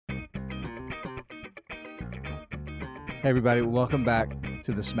Hey, everybody. Welcome back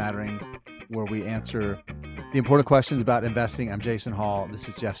to The Smattering, where we answer the important questions about investing. I'm Jason Hall. This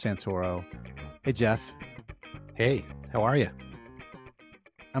is Jeff Santoro. Hey, Jeff. Hey, how are you?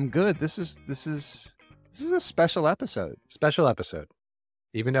 I'm good. This is a special episode. Special episode.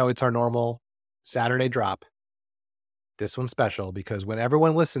 Even though it's our normal Saturday drop, this one's special because when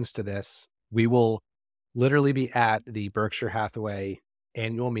everyone listens to this, we will literally be at the Berkshire Hathaway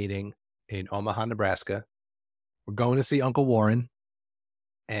annual meeting in Omaha, Nebraska. We're going to see Uncle Warren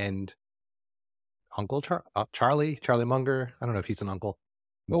and Uncle Charlie Munger. I don't know if he's an uncle.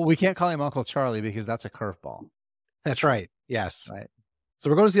 Well, we can't call him Uncle Charlie because that's a curveball. That's right. Yes. Right. So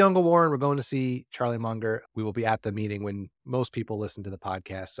we're going to see Uncle Warren. We're going to see Charlie Munger. We will be at the meeting when most people listen to the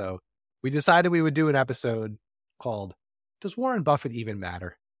podcast. So we decided we would do an episode called, Does Warren Buffett Even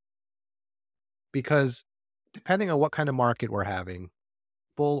Matter? Because depending on what kind of market we're having,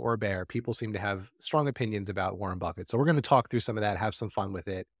 bull or bear, people seem to have strong opinions about Warren Buffett. So we're going to talk through some of that, have some fun with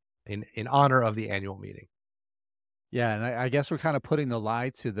it in honor of the annual meeting. Yeah. And I guess we're kind of putting the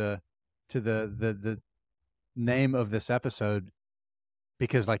lie to the name of this episode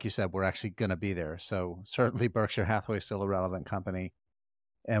because, like you said, we're actually going to be there. So certainly Berkshire Hathaway is still a relevant company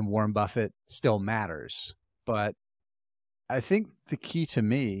and Warren Buffett still matters. But I think the key to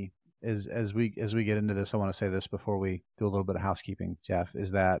me is as we get into this, I want to say this before we do a little bit of housekeeping, Jeff,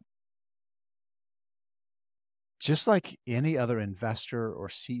 is that just like any other investor or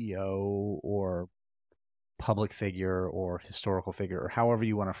CEO or public figure or historical figure, or however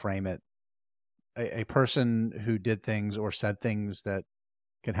you want to frame it, a person who did things or said things that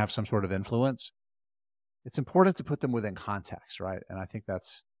can have some sort of influence, it's important to put them within context, right? And I think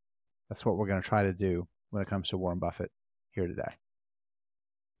that's what we're going to try to do when it comes to Warren Buffett here today.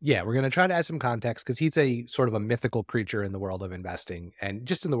 Yeah, we're going to try to add some context because he's a sort of a mythical creature in the world of investing and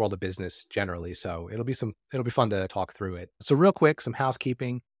just in the world of business generally. So it'll be fun to talk through it. So real quick, some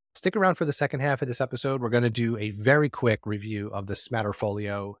housekeeping. Stick around for the second half of this episode. We're going to do a very quick review of the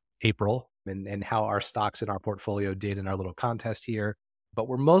Smatterfolio April and how our stocks in our portfolio did in our little contest here. But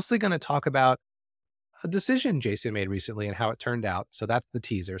we're mostly going to talk about a decision Jason made recently and how it turned out. So that's the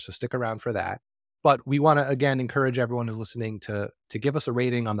teaser. So stick around for that. But we want to, again, encourage everyone who's listening to give us a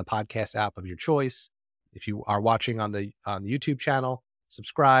rating on the podcast app of your choice. If you are watching on the YouTube channel,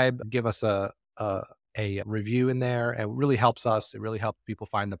 subscribe, give us a review in there. It really helps us. It really helps people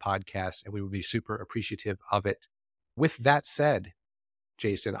find the podcast, and we would be super appreciative of it. With that said,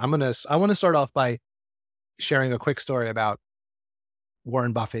 Jason, I want to start off by sharing a quick story about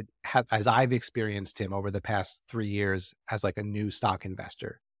Warren Buffett, as I've experienced him over the past 3 years as like a new stock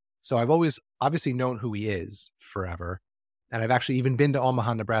investor. So I've always obviously known who he is forever. And I've actually even been to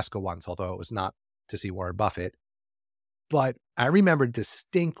Omaha, Nebraska once, although it was not to see Warren Buffett. But I remember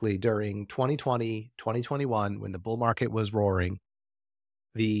distinctly during 2020, 2021, when the bull market was roaring,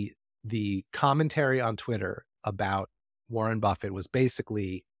 the commentary on Twitter about Warren Buffett was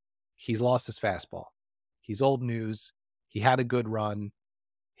basically, he's lost his fastball. He's old news. He had a good run.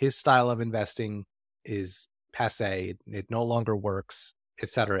 His style of investing is passé. It no longer works, et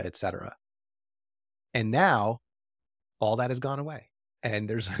cetera, et cetera. And now all that has gone away. And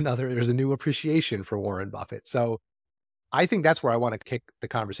there's a new appreciation for Warren Buffett. So I think that's where I want to kick the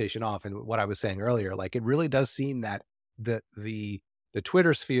conversation off. And what I was saying earlier, like it really does seem that the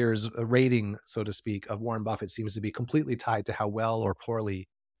Twitter sphere's rating, so to speak, of Warren Buffett seems to be completely tied to how well or poorly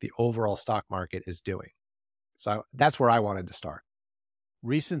the overall stock market is doing. So that's where I wanted to start.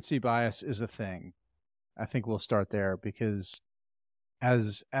 Recency bias is a thing. I think we'll start there because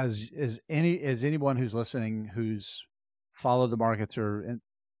as anyone who's listening who's followed the markets or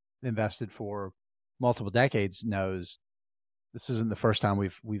invested for multiple decades knows, this isn't the first time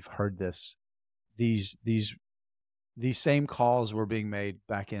we've heard this. These same calls were being made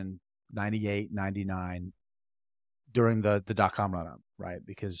back in 98, 99 during the dot-com run-up, right?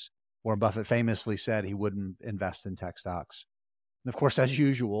 Because Warren Buffett famously said he wouldn't invest in tech stocks. And of course, as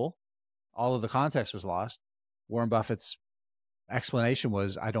usual, all of the context was lost. Warren Buffett's explanation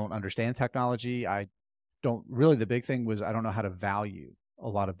was, I don't understand technology. The big thing was, I don't know how to value a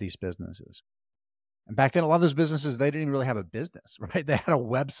lot of these businesses. And back then, a lot of those businesses, they didn't even really have a business, right? They had a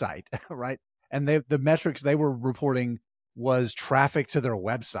website, right? And the metrics they were reporting was traffic to their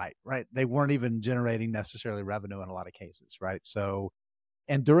website, right? They weren't even generating necessarily revenue in a lot of cases, right? So,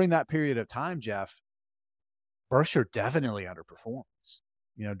 and during that period of time, Jeff, Berkshire definitely underperforms,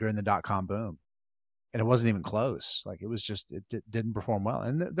 during the dot-com boom. And it wasn't even close. Like it was just, it didn't perform well.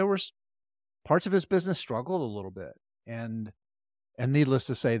 And there was parts of his business struggled a little bit. And needless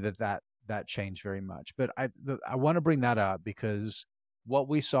to say that changed very much. But I want to bring that up because what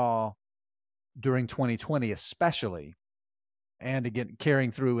we saw during 2020, especially, and again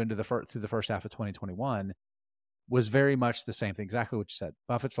carrying through into through the first half of 2021 was very much the same thing. Exactly what you said.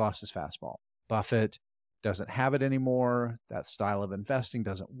 Buffett's lost his fastball. Buffett doesn't have it anymore. That style of investing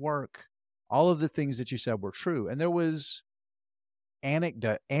doesn't work. All of the things that you said were true. And there was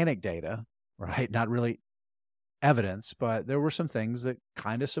anecdata, right? Not really evidence, but there were some things that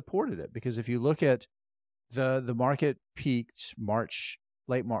kind of supported it. Because if you look at the market peaked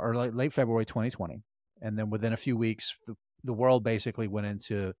late February 2020, and then within a few weeks, the world basically went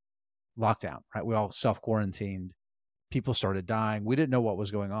into lockdown, right? We all self-quarantined. People started dying. We didn't know what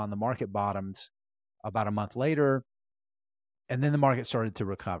was going on. The market bottomed about a month later, and then the market started to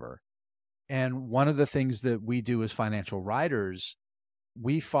recover. And one of the things that we do as financial writers,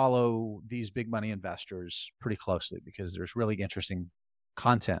 we follow these big money investors pretty closely because there's really interesting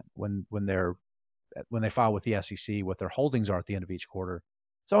content when they file with the SEC, what their holdings are at the end of each quarter.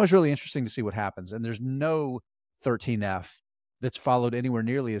 It's always really interesting to see what happens. And there's no 13F that's followed anywhere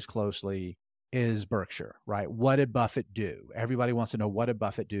nearly as closely as Berkshire, right? What did Buffett do? Everybody wants to know, what did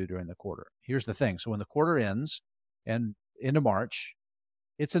Buffett do during the quarter? Here's the thing. So when the quarter ends and into March,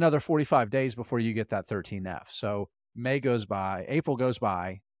 it's another 45 days before you get that 13F. So May goes by, April goes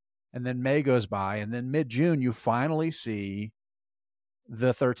by, and then May goes by, and then mid-June, you finally see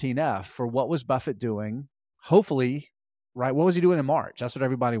the 13F for what was Buffett doing? Hopefully, right? What was he doing in March? That's what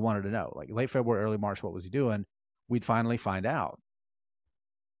everybody wanted to know. Like late February, early March, what was he doing? We'd finally find out.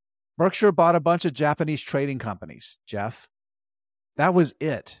 Berkshire bought a bunch of Japanese trading companies, Jeff. That was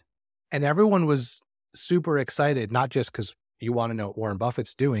it. And everyone was super excited, not just because you want to know what Warren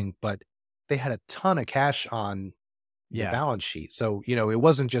Buffett's doing, but they had a ton of cash on the balance sheet. So, it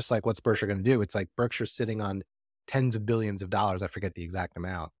wasn't just like, what's Berkshire going to do? It's like Berkshire's sitting on tens of billions of dollars. I forget the exact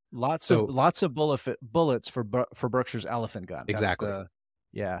amount. Lots of bullets for Berkshire's elephant gun. Exactly.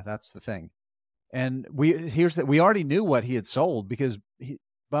 That's the thing. And we already knew what he had sold because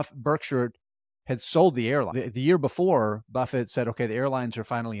Berkshire had sold the airline. The year before, Buffett said, okay, the airlines are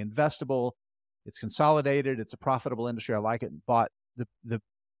finally investable. It's consolidated. It's a profitable industry. I like it. And bought the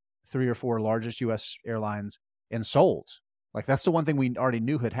 3 or 4 largest U.S. airlines and sold. Like, that's the one thing we already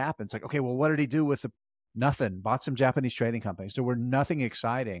knew had happened. It's like, okay, well, what did he do with nothing? Bought some Japanese trading companies. So we're nothing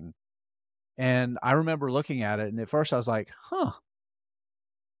exciting. And I remember looking at it, and at first I was like,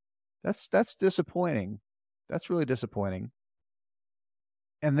 that's disappointing. That's really disappointing.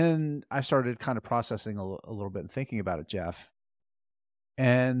 And then I started kind of processing a little bit and thinking about it, Jeff.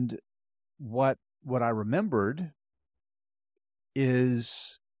 And what I remembered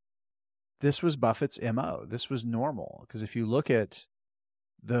is this was Buffett's MO. This was normal. Because if you look at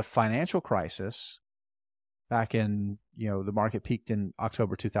the financial crisis back in, the market peaked in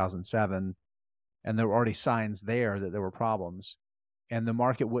October 2007, and there were already signs there that there were problems, and the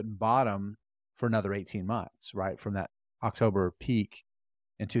market wouldn't bottom for another 18 months, right? From that October peak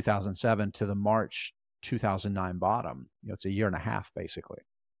in 2007 to the March 2009 bottom. It's a year and a half, basically.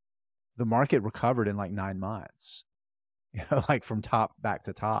 The market recovered in like 9 months, like from top back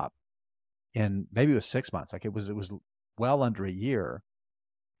to top. And maybe it was 6 months. Like it was well under a year.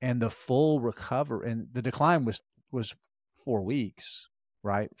 And the full recover and the decline was 4 weeks,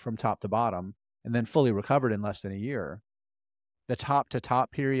 right? From top to bottom, and then fully recovered in less than a year. The top to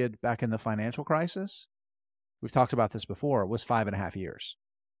top period back in the financial crisis, we've talked about this before, was 5.5 years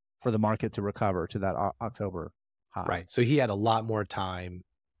for the market to recover to that October high. Right. So he had a lot more time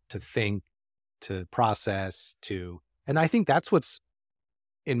to think, to process, and I think that's what's,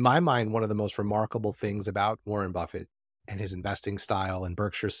 in my mind, one of the most remarkable things about Warren Buffett and his investing style and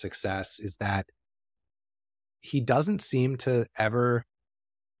Berkshire's success is that he doesn't seem to ever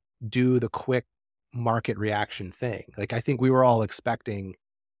do the quick market reaction thing. Like, I think we were all expecting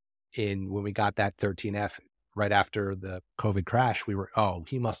when we got that 13F right after the COVID crash,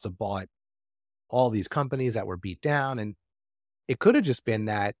 he must have bought all these companies that were beat down. And it could have just been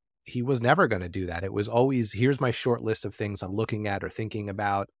that he was never going to do that. It was always, here's my short list of things I'm looking at or thinking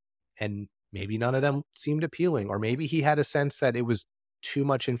about. And maybe none of them seemed appealing, or maybe he had a sense that it was too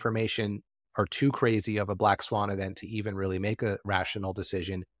much information or too crazy of a black swan event to even really make a rational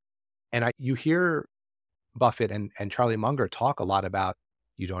decision. And you hear Buffett and Charlie Munger talk a lot about,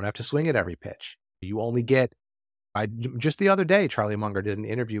 you don't have to swing at every pitch. You only get, just the other day, Charlie Munger did an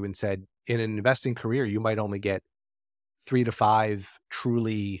interview and said, in an investing career, you might only get 3 to 5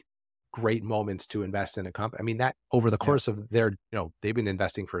 truly great moments to invest in a company. I mean, that over the course of their, they've been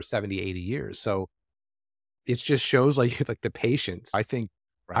investing for 70, 80 years. So it just shows like the patience. I think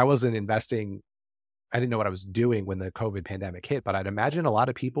I wasn't investing. I didn't know what I was doing when the COVID pandemic hit, but I'd imagine a lot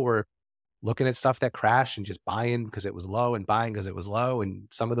of people were looking at stuff that crashed and just buying because it was low and buying because it was low. And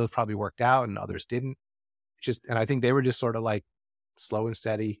some of those probably worked out and others didn't. And I think they were just sort of like slow and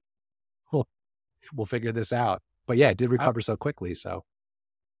steady. We'll we'll figure this out. But yeah, it did I, recover so quickly. So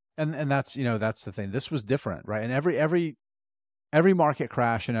and that's, that's the thing. This was different, right? And every market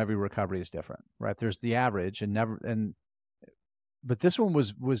crash and every recovery is different, right? There's the average but this one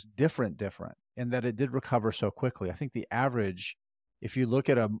was different in that it did recover so quickly. I think the average, if you look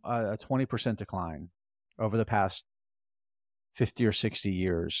at a 20% decline over the past 50 or 60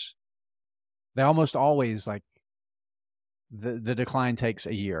 years, they almost always, like, the decline takes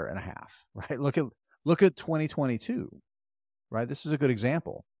a year and a half, right? Look at 2022, right? This is a good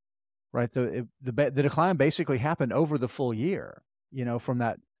example, right? The decline basically happened over the full year, from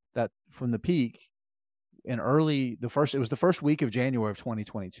from the peak in it was the first week of January of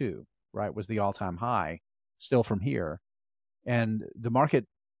 2022, right? Was the all-time high, still from here. And the market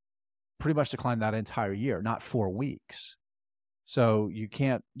pretty much declined that entire year, not 4 weeks. So you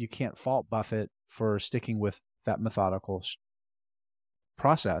can't fault Buffett for sticking with that methodical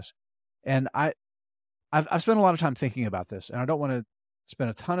process. And I've spent a lot of time thinking about this, and I don't want to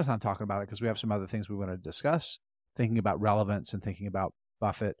spend a ton of time talking about it because we have some other things we want to discuss, thinking about relevance and thinking about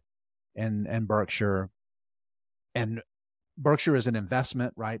Buffett and Berkshire. And Berkshire is an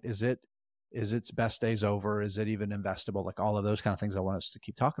investment, right? Is its best days over? Is it even investable? Like, all of those kind of things I want us to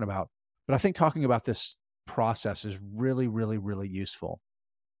keep talking about. But I think talking about this process is really, really, really useful.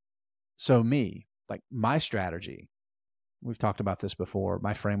 So my strategy, we've talked about this before,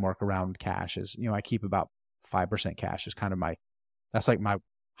 my framework around cash is, I keep about 5% cash is kind of that's like my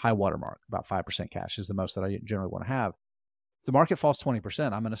high watermark. About 5% cash is the most that I generally want to have. If the market falls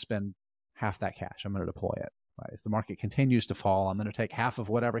 20%, I'm going to spend half that cash. I'm going to deploy it. Right? If the market continues to fall, I'm going to take half of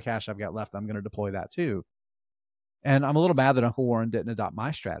whatever cash I've got left. I'm going to deploy that too. And I'm a little mad that Uncle Warren didn't adopt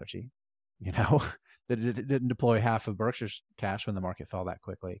my strategy, that it didn't deploy half of Berkshire's cash when the market fell that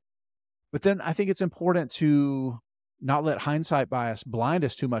quickly. But then I think it's important to not let hindsight bias blind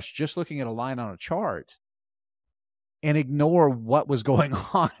us too much, just looking at a line on a chart and ignore what was going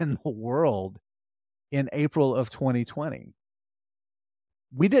on in the world in April of 2020.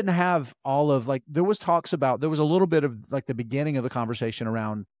 We didn't have all of, there was a little bit of, like, the beginning of the conversation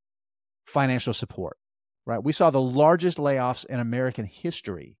around financial support, right? We saw the largest layoffs in American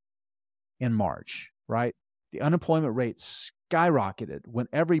history in March, right? The unemployment rate skyrocketed when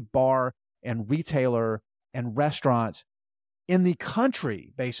every bar and retailer and restaurant in the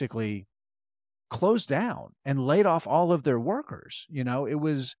country basically closed down and laid off all of their workers. It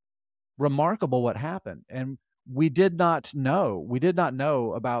was remarkable what happened. And we did not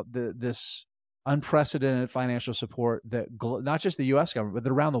know about this unprecedented financial support that not just the U.S. government, but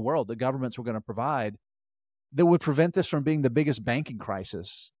that around the world, the governments were going to provide, that would prevent this from being the biggest banking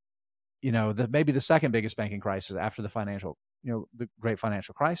crisis, maybe the second biggest banking crisis after the great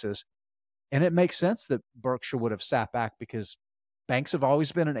financial crisis. And it makes sense that Berkshire would have sat back, because banks have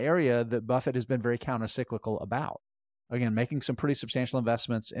always been an area that Buffett has been very countercyclical about. Again, making some pretty substantial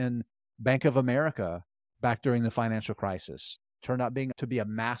investments in Bank of America back during the financial crisis turned out to be a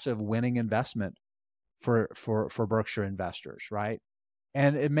massive winning investment for Berkshire investors, right?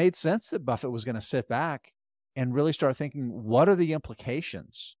 And it made sense that Buffett was going to sit back and really start thinking, what are the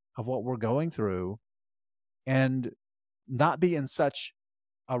implications of what we're going through, and not be in such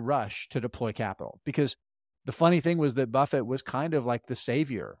a rush to deploy capital. Because the funny thing was that Buffett was kind of like the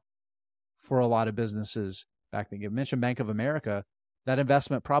savior for a lot of businesses back then. You mentioned Bank of America. That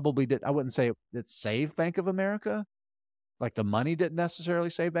investment probably I wouldn't say it saved Bank of America. Like, the money didn't necessarily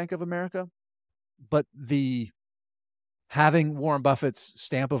save Bank of America, but having Warren Buffett's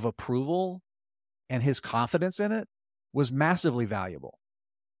stamp of approval and his confidence in it was massively valuable.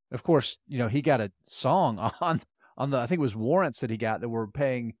 Of course, he got a song on I think it was warrants that he got that were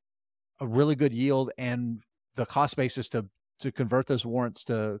paying a really good yield, and the cost basis to convert those warrants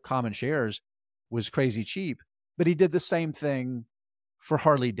to common shares was crazy cheap. But he did the same thing for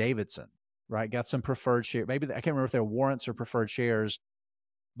Harley Davidson, right? Got some preferred share. Maybe I can't remember if they're warrants or preferred shares,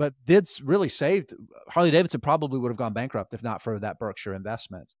 but really saved. Harley Davidson probably would have gone bankrupt if not for that Berkshire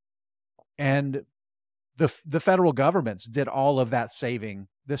investment. And the federal governments did all of that saving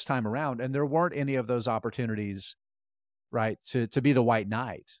this time around, and there weren't any of those opportunities, right, to be the white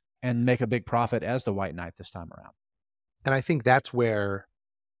knight and make a big profit as the white knight this time around. And I think that's where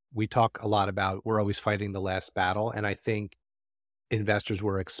we talk a lot about, we're always fighting the last battle. And I think investors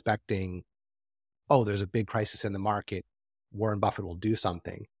were expecting, there's a big crisis in the market, Warren Buffett will do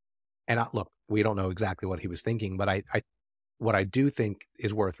something. And look, we don't know exactly what he was thinking, but what I do think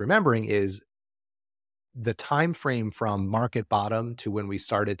is worth remembering is the time frame from market bottom to when we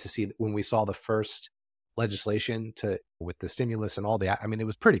saw the first legislation with the stimulus and all that. I mean, it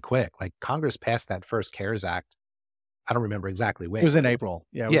was pretty quick. Like, Congress passed that first CARES Act I don't remember exactly It when, was in but April.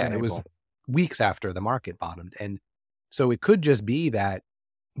 Yeah, it was yeah, in it was April. weeks after the market bottomed. And so it could just be that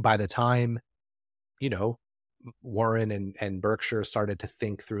by the time, you know, Warren and Berkshire started to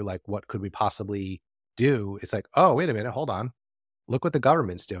think through like, what could we possibly do? It's like, oh, wait a minute, hold on. Look what the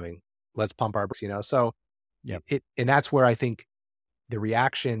government's doing. Let's pump our brakes, you know? So Yep. and that's where I think the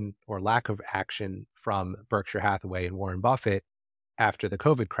reaction or lack of action from Berkshire Hathaway and Warren Buffett after the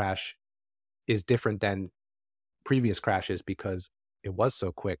COVID crash is different than previous crashes because it was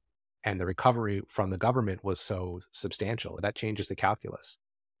so quick and the recovery from the government was so substantial. That changes the calculus.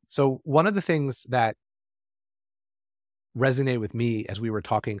 So one of the things that resonated with me as we were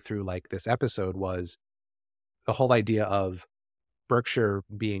talking through like this episode was the whole idea of Berkshire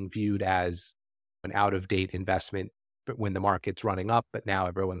being viewed as an out of date investment, but when the market's running up, but now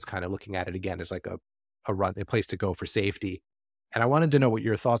everyone's kind of looking at it again as like a place to go for safety. And I wanted to know what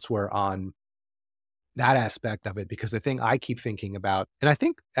your thoughts were on that aspect of it, because the thing I keep thinking about, and I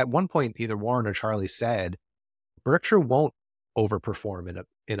think at one point either Warren or Charlie said, Berkshire won't overperform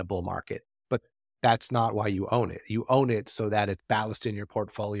in a bull market, but that's not why you own it. You own it so that it's ballast in your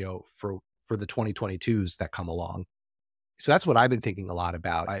portfolio for the 2022s that come along. So that's what I've been thinking a lot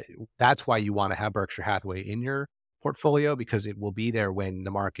about. That's why you want to have Berkshire Hathaway in your portfolio, because it will be there when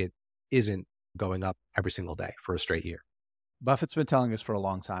the market isn't going up every single day for a straight year. Buffett's been telling us for a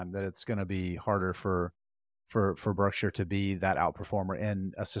long time that it's going to be harder for Berkshire to be that outperformer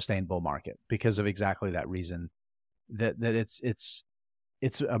in a sustained bull market because of exactly that reason. That it's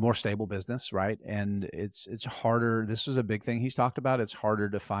a more stable business, right? And it's harder. This is a big thing he's talked about. It's harder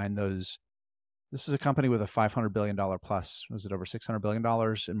to find those. This is a company with a $500 billion plus. Was it over $600 billion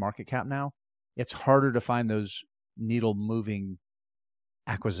in market cap now? It's harder to find those needle moving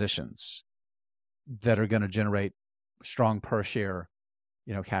acquisitions that are going to generate strong per share,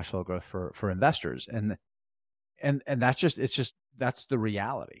 cash flow growth for investors. And that's the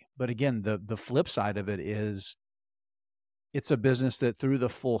reality. But again, the flip side of it is it's a business that through the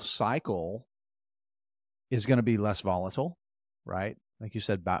full cycle is going to be less volatile, right? Like you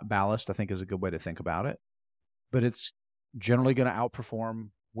said, ballast, I think, is a good way to think about it. But it's generally going to outperform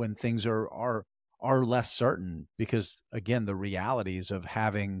when things are less certain, because again, the realities of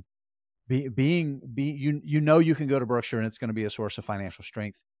having you can go to Berkshire and it's going to be a source of financial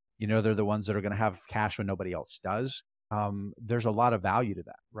strength. They're the ones that are going to have cash when nobody else does. There's a lot of value to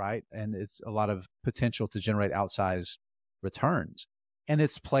that, right? And it's a lot of potential to generate outsized returns. And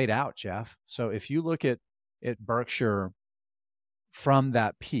it's played out, Jeff. So if you look at Berkshire from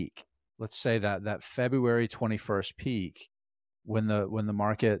that peak, let's say that February 21st peak, when the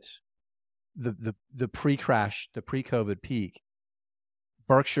market, the pre-crash, the pre-COVID peak,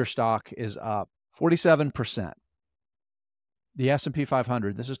 Berkshire stock is up 47%. The S&P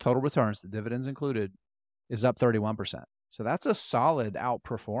 500, this is total returns, the dividends included, is up 31%. So that's a solid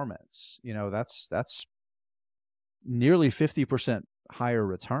outperformance. That's nearly 50% higher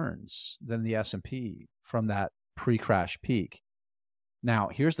returns than the S&P from that pre-crash peak. Now,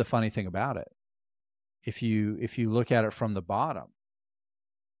 here's the funny thing about it. If you look at it from the bottom,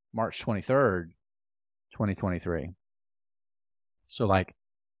 March 23rd, 2023. So like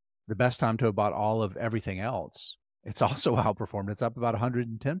the best time to have bought all of everything else, it's also outperformed. It's up about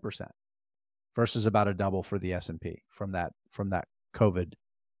 110% versus about a double for the S&P from that COVID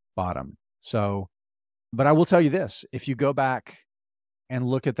bottom. So, but I will tell you this, if you go back and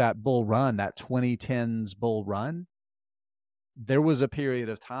look at that bull run, that 2010s bull run, there was a period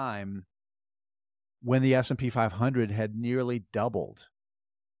of time when the S&P 500 had nearly doubled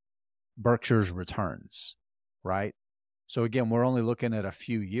Berkshire's returns, right? So again, we're only looking at a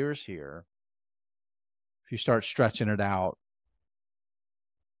few years here. If you start stretching it out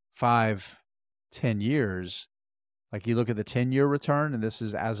 5-10 years, like you look at the 10-year return, and this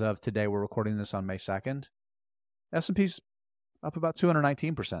is as of today, we're recording this on May 2nd, S&P's up about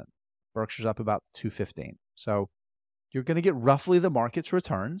 219%. Berkshire's up about 215. So you're going to get roughly the market's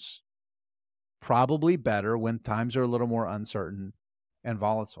returns, probably better when times are a little more uncertain and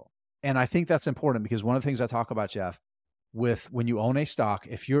volatile. And I think that's important because one of the things I talk about, Jeff, with when you own a stock,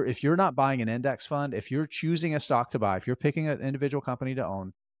 if you're not buying an index fund, if you're choosing a stock to buy, if you're picking an individual company to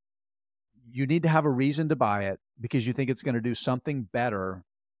own, you need to have a reason to buy it because you think it's going to do something better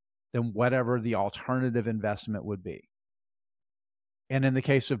than whatever the alternative investment would be. And in the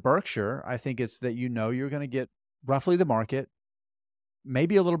case of Berkshire, I think it's that you're going to get roughly the market,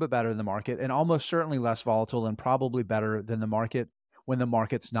 maybe a little bit better than the market, and almost certainly less volatile and probably better than the market when the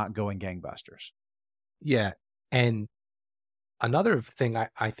market's not going gangbusters. Yeah. And another thing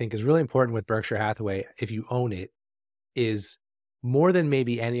I think is really important with Berkshire Hathaway, if you own it, is more than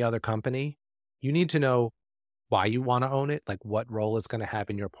maybe any other company, you need to know why you want to own it, like what role it's going to have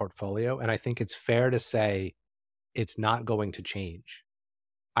in your portfolio. And I think it's fair to say it's not going to change.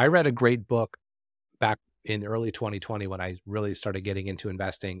 I read a great book back in early 2020 when I really started getting into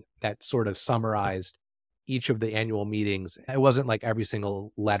investing that sort of summarized each of the annual meetings. It wasn't like every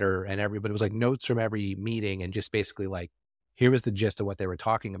single letter and everybody, it was like notes from every meeting and just basically like, here was the gist of what they were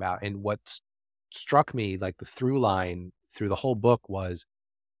talking about. And what struck me, like the through line through the whole book was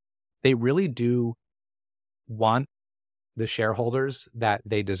they really do want the shareholders that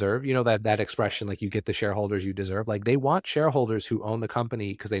they deserve. You know, that expression, like you get the shareholders you deserve. Like they want shareholders who own the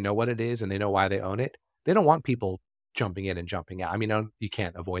company because they know what it is and they know why they own it. They don't want people jumping in and jumping out. I mean, you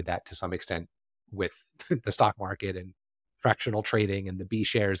can't avoid that to some extent with the stock market and fractional trading and the B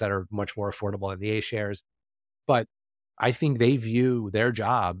shares that are much more affordable than the A shares. But I think they view their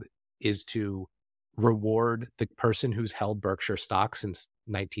job is to reward the person who's held Berkshire stock since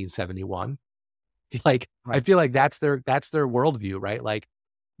 1971. Like, I Right. feel like that's their worldview, right? Like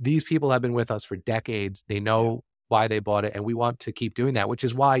these people have been with us for decades. They Yeah. know why they bought it, and we want to keep doing that, which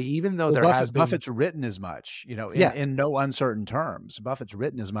is why even though Well, there has been Buffett's written as much, yeah, in no uncertain terms. Buffett's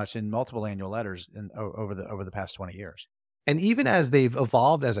written as much in multiple annual letters over the past 20 years. and even as they've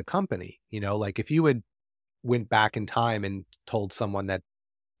evolved as a company, like if you had went back in time and told someone that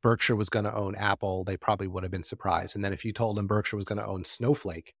Berkshire was going to own Apple, they probably would have been surprised. And then if you told them Berkshire was going to own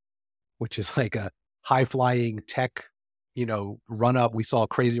Snowflake, which is like a high flying tech, run up. We saw a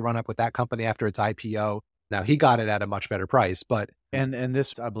crazy run up with that company after its IPO. Now he got it at a much better price, but And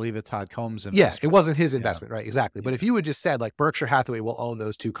this, I believe, it's Todd Combs' yeah, it investment. wasn't his Yeah. investment, right? Exactly. But Yeah. if you had just said like Berkshire Hathaway will own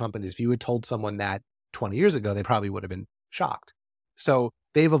those two companies, if you had told someone that 20 years ago, they probably would have been shocked. So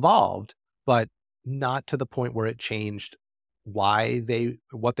they've evolved, but not to the point where it changed what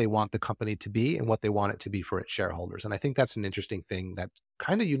they want the company to be and what they want it to be for its shareholders. And I think that's an interesting thing that's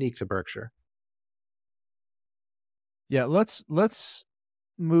kind of unique to Berkshire. Yeah. Let's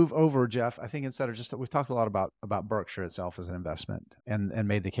move over, Jeff. I think instead of just we've talked a lot about Berkshire itself as an investment and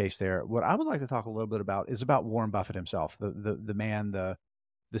made the case there. What I would like to talk a little bit about is about Warren Buffett himself, the man, the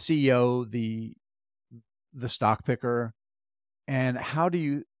CEO, the stock picker, and how do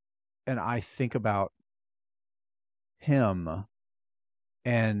you and I think about him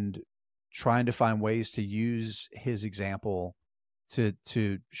and trying to find ways to use his example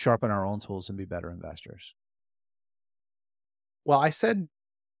to sharpen our own tools and be better investors. Well,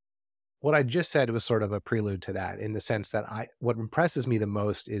 what I just said was sort of a prelude to that in the sense that what impresses me the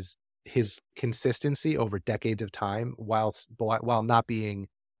most is his consistency over decades of time while not being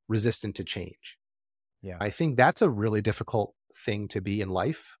resistant to change. Yeah. I think that's a really difficult thing to be in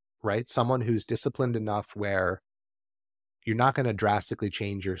life, right? Someone who's disciplined enough where you're not going to drastically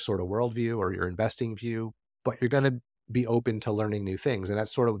change your sort of worldview or your investing view, but you're going to be open to learning new things. And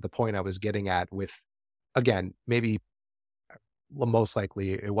that's sort of the point I was getting at with, again, maybe most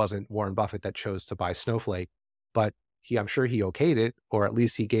likely it wasn't Warren Buffett that chose to buy Snowflake, but I'm sure he okayed it, or at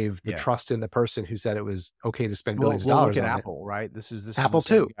least he gave the Yeah. trust in the person who said it was okay to spend Well, billions of we'll look dollars at on it. Apple, right? This is the Apple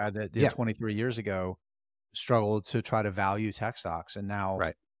same too. guy that did Yeah. 23 years ago struggled to try to value tech stocks, and now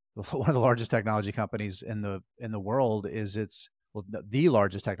Right. one of the largest technology companies in the world is the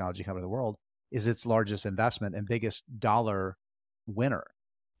largest technology company in the world is its largest investment and biggest dollar winner,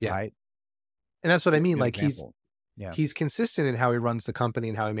 Yeah. right? And that's what I mean. Good Like example. Yeah. he's consistent in how he runs the company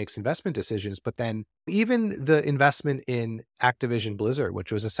and how he makes investment decisions. But then even the investment in Activision Blizzard,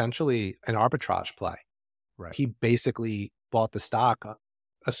 which was essentially an arbitrage play, Right. he basically bought the stock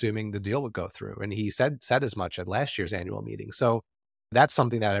assuming the deal would go through. And he said as much at last year's annual meeting. So that's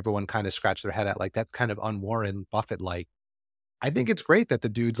something that everyone kind of scratched their head at. Like that's kind of un-Warren Buffett. Like, I think it's great that the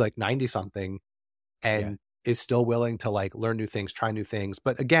dude's like 90 something and is still willing to like learn new things, try new things.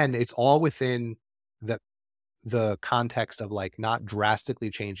 But again, it's all within the context of like not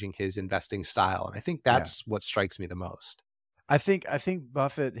drastically changing his investing style. And I think that's what strikes me the most. I think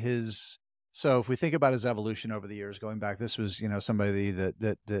Buffett so if we think about his evolution over the years going back, this was, somebody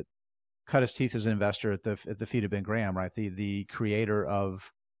that cut his teeth as an investor at the feet of Ben Graham, right? The creator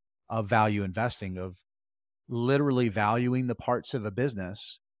of value investing, of literally valuing the parts of a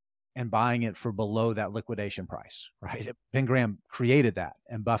business and buying it for below that liquidation price, right? Ben Graham created that,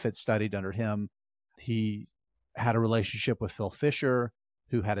 and Buffett studied under him. He had a relationship with Phil Fisher,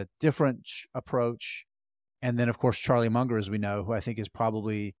 who had a different approach. And then, of course, Charlie Munger, as we know, who I think is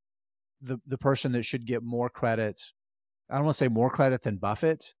probably the person that should get more credit. I don't want to say more credit than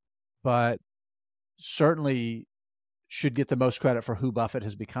Buffett, but certainly should get the most credit for who Buffett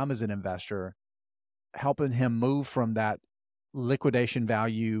has become as an investor, helping him move from that liquidation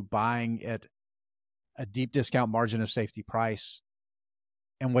value, buying at a deep discount margin of safety price,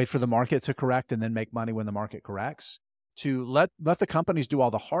 and wait for the market to correct and then make money when the market corrects, to let the companies do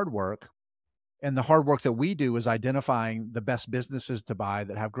all the hard work. And the hard work that we do is identifying the best businesses to buy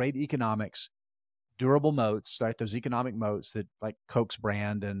that have great economics, durable moats, right? Those economic moats that, like Coke's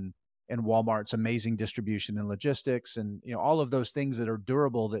brand and Walmart's amazing distribution and logistics, and all of those things that are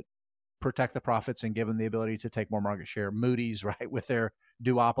durable, that protect the profits and give them the ability to take more market share. Moody's, right, with their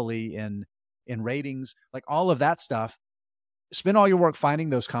duopoly in ratings, like all of that stuff. Spend all your work finding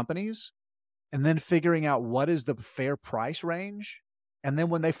those companies and then figuring out what is the fair price range. And then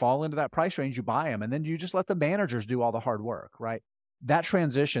when they fall into that price range, you buy them. And then you just let the managers do all the hard work, right? That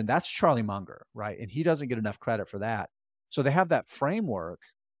transition, that's Charlie Munger, right? And he doesn't get enough credit for that. So they have that framework.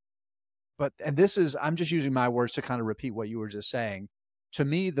 And this is, I'm just using my words to kind of repeat what you were just saying. To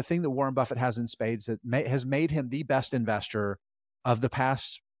me, the thing that Warren Buffett has in spades that has made him the best investor of the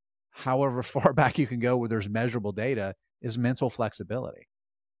past, however far back you can go where there's measurable data, is mental flexibility.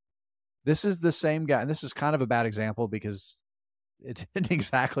 This is the same guy, and this is kind of a bad example because it didn't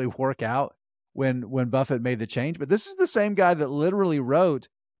exactly work out when Buffett made the change, but this is the same guy that literally wrote,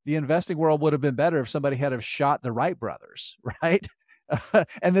 "The investing world would have been better if somebody had have shot the Wright brothers," right?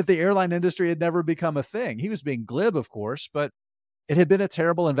 And that the airline industry had never become a thing. He was being glib, of course, but it had been a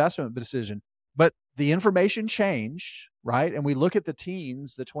terrible investment decision. But the information changed, right? And we look at the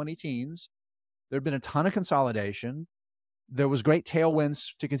teens, the 20 teens, there had been a ton of consolidation. There was great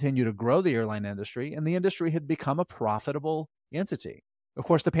tailwinds to continue to grow the airline industry, and the industry had become a profitable entity. Of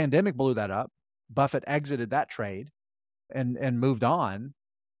course, the pandemic blew that up. Buffett exited that trade and moved on.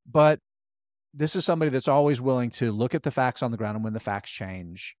 But this is somebody that's always willing to look at the facts on the ground, and when the facts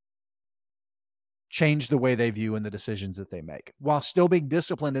change the way they view and the decisions that they make, while still being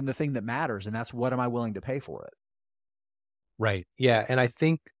disciplined in the thing that matters, and that's, what am I willing to pay for it? Right. Yeah. And I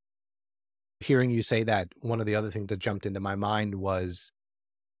think hearing you say that, one of the other things that jumped into my mind was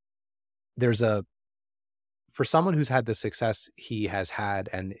for someone who's had the success he has had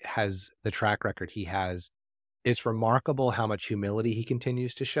and has the track record he has, it's remarkable how much humility he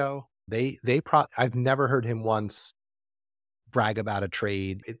continues to show. I've never heard him once brag about a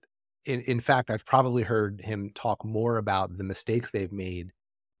trade. In fact, I've probably heard him talk more about the mistakes they've made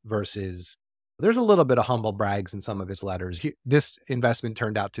versus, there's a little bit of humble brags in some of his letters. This investment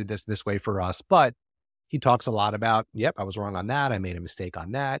turned out to this way for us, but he talks a lot about, yep, I was wrong on that. I made a mistake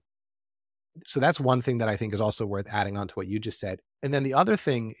on that. So that's one thing that I think is also worth adding on to what you just said. And then the other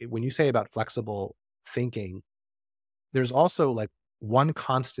thing, when you say about flexible thinking, there's also like one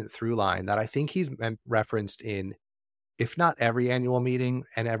constant through line that I think he's referenced in, if not every annual meeting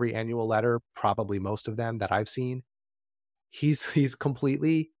and every annual letter, probably most of them that I've seen. He's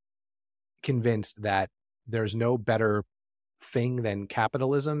completely convinced that there's no better thing than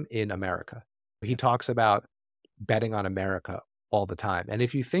capitalism in America. He talks about betting on America all the time. And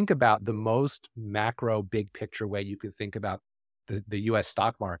if you think about the most macro, big picture way you could think about the US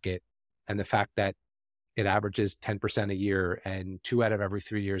stock market, and the fact that it averages 10% a year, and 2 out of every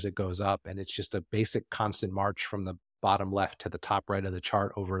 3 years it goes up, and it's just a basic constant march from the bottom left to the top right of the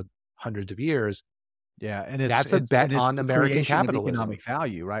chart over hundreds of years. Yeah, and That's a bet on American capitalism. Economic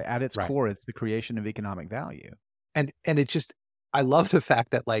value, right? At its core, it's the creation of economic value. And it just, I love the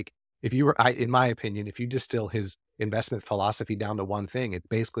fact that, like, if you were, in my opinion, if you distill his investment philosophy down to one thing, it's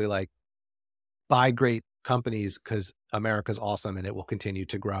basically like, buy great companies because America's awesome and it will continue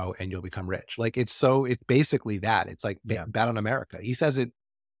to grow and you'll become rich. Like, it's basically that. It's like, bet on America. He says it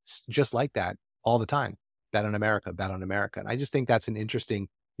just like that all the time. Bet on America, bet on America. And I just think that's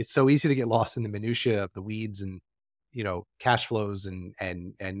it's so easy to get lost in the minutia of the weeds and, cash flows and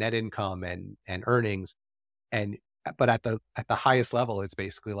net income and earnings. But at the highest level, it's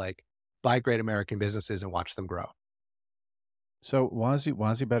basically like, buy great American businesses and watch them grow. So why is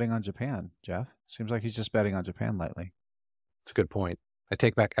he betting on Japan, Jeff? Seems like he's just betting on Japan lately. It's a good point. I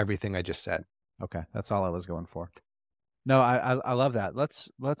take back everything I just said. Okay, that's all I was going for. No, I love that.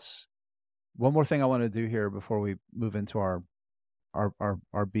 Let's one more thing I want to do here before we move into our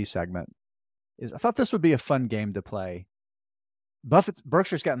B segment is, I thought this would be a fun game to play.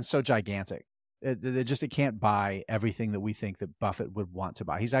 Berkshire's gotten so gigantic. It can't buy everything that we think that Buffett would want to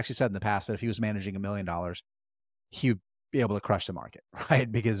buy. He's actually said in the past that if he was managing $1 million, he would be able to crush the market,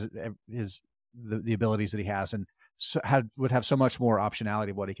 right? Because the abilities that he has, and would have so much more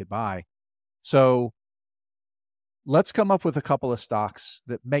optionality of what he could buy. So let's come up with a couple of stocks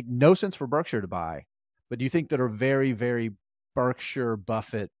that make no sense for Berkshire to buy, but do you think that are very, very Berkshire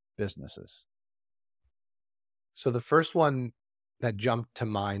Buffett businesses? So the first one that jumped to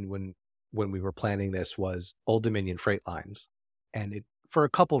mind when we were planning this was Old Dominion Freight Lines. And for a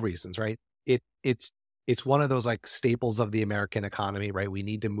couple reasons, right? It's it's one of those like staples of the American economy, right? We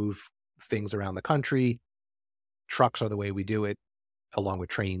need to move things around the country. Trucks are the way we do it, along with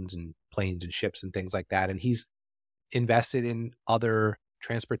trains and planes and ships and things like that. And he's invested in other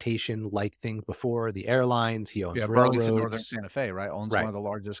transportation like things before, the airlines. He owns Yeah, Burlington Northern railroads. Santa Fe, right? Owns one Right. of the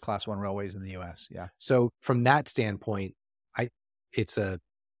largest Class 1 railways in the US. Yeah. So from that standpoint, I it's a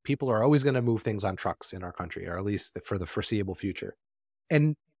people are always going to move things on trucks in our country, or at least for the foreseeable future.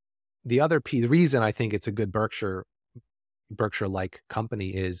 And the reason I think it's a good Berkshire like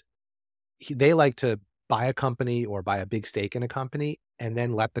company is they like to buy a company or buy a big stake in a company and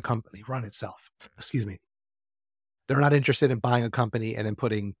then let the company run itself. Excuse me. They're not interested in buying a company and then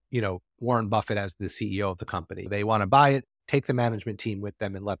putting, Warren Buffett as the CEO of the company. They want to buy it, take the management team with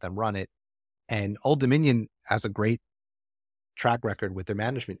them and let them run it. And Old Dominion has a great track record with their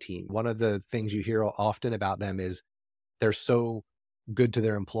management team. One of the things you hear often about them is they're so good to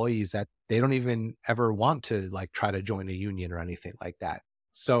their employees that they don't even ever want to like try to join a union or anything like that.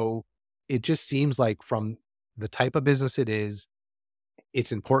 So it just seems like from the type of business it is,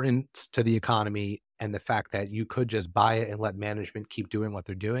 its importance to the economy, and the fact that you could just buy it and let management keep doing what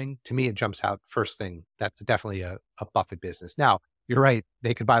they're doing. To me, it jumps out first thing. That's definitely a Buffett business. Now, you're right.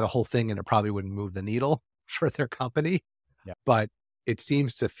 They could buy the whole thing and it probably wouldn't move the needle for their company, Yeah. but it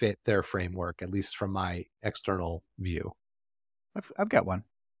seems to fit their framework, at least from my external view. I've got one.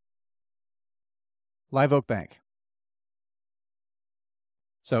 Live Oak Bank.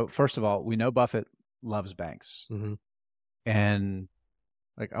 So first of all, we know Buffett loves banks. Mm-hmm. And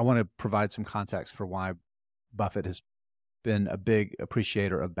like, I want to provide some context for why Buffett has been a big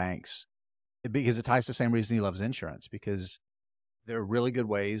appreciator of banks, because it ties to the same reason he loves insurance, because there are really good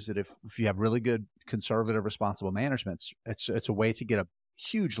ways that if you have really good conservative responsible management, it's a way to get a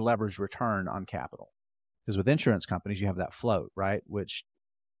huge leverage return on capital. Because with insurance companies, you have that float, right? Which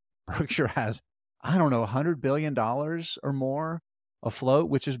Berkshire has, I don't know, $100 billion or more afloat,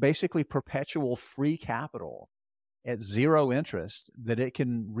 which is basically perpetual free capital at zero interest that it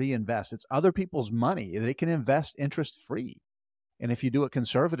can reinvest. It's other people's money that it can invest interest free. And if you do it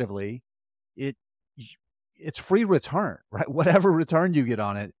conservatively, it's free return, right? Whatever return you get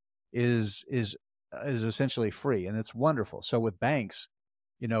on it is essentially free, and it's wonderful. So with banks,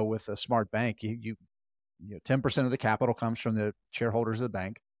 with a smart bank, you 10% of the capital comes from the shareholders of the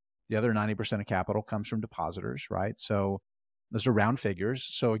bank. The other 90% of capital comes from depositors, right? So those are round figures.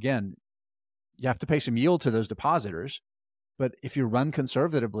 So again, you have to pay some yield to those depositors, but if you run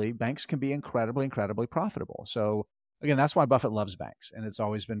conservatively, banks can be incredibly, incredibly profitable. So again, that's why Buffett loves banks, and it's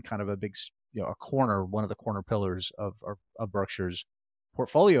always been kind of a big, one of the corner pillars of Berkshire's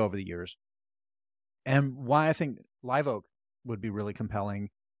portfolio over the years. And why I think Live Oak would be really compelling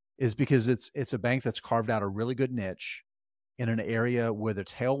is because it's a bank that's carved out a really good niche in an area where the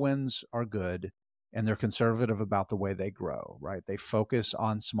tailwinds are good and they're conservative about the way they grow, right? They focus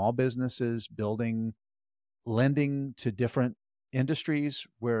on small businesses, lending to different industries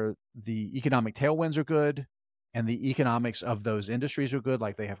where the economic tailwinds are good and the economics of those industries are good,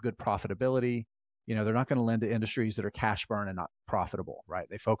 like they have good profitability. They're not going to lend to industries that are cash burn and not profitable, right?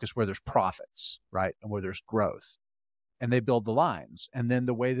 They focus where there's profits, right? And where there's growth. And they build the lines. And then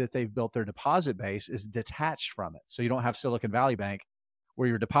the way that they've built their deposit base is detached from it. So you don't have Silicon Valley Bank where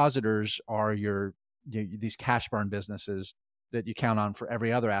your depositors are these cash burn businesses that you count on for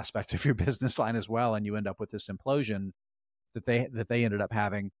every other aspect of your business line as well. And you end up with this implosion that they ended up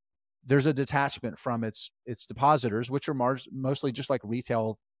having. There's a detachment from its depositors, which are mostly just like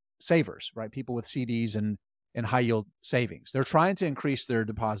retail savers, right? People with CDs and high yield savings. They're trying to increase their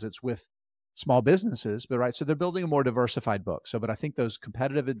deposits with small businesses, but right. So they're building a more diversified book. So, but I think those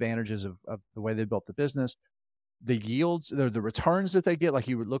competitive advantages of the way they built the business, the yields, the returns that they get, like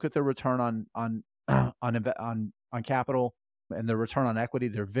you would look at their return on capital and their return on equity,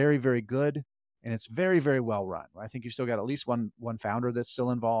 they're very, very good. And it's very, very well run. I think you still got at least one founder that's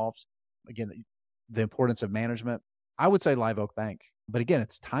still involved. Again, the importance of management. I would say Live Oak Bank, but again,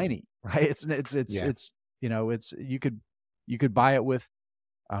 it's tiny, right? It's you could buy it with,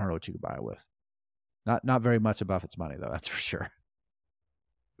 I don't know what you could buy it with. Not very much of Buffett's money though, that's for sure.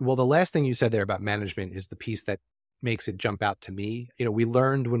 Well, the last thing you said there about management is the piece that makes it jump out to me. We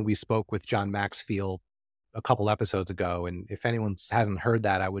learned when we spoke with John Maxfield a couple episodes ago, and if anyone hasn't heard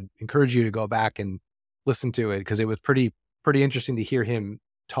that, I would encourage you to go back and listen to it, because it was pretty interesting to hear him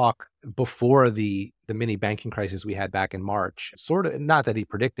talk before the mini banking crisis we had back in March. Sort of, not that he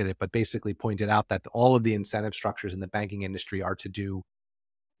predicted it, but basically pointed out that all of the incentive structures in the banking industry are to do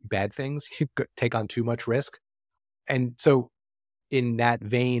bad things. You take on too much risk. And so in that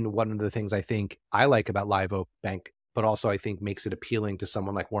vein, one of the things I think I like about Live Oak Bank but also I think makes it appealing to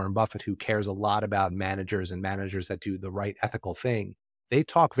someone like Warren Buffett, who cares a lot about managers and managers that do the right ethical thing. They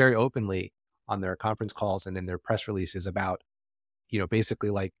talk very openly on their conference calls and in their press releases about, basically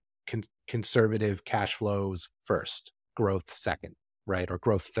like conservative cash flows first, growth second, right? Or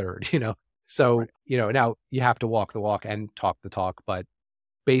growth third, So, Right. now you have to walk the walk and talk the talk, but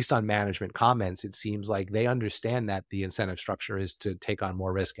based on management comments, it seems like they understand that the incentive structure is to take on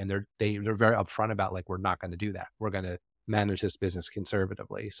more risk, and they're very upfront about like, we're not going to do that. We're going to manage this business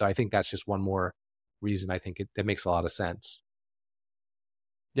conservatively. So I think that's just one more reason I think that makes a lot of sense.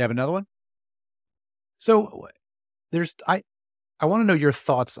 You have another one? So there's I want to know your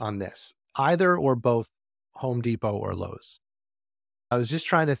thoughts on this, either or both Home Depot or Lowe's. I was just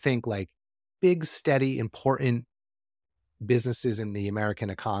trying to think like big, steady, important businesses in the American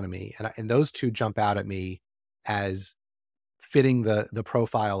economy. And those two jump out at me as fitting the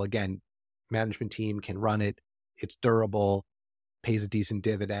profile. Again, management team can run it. It's durable, pays a decent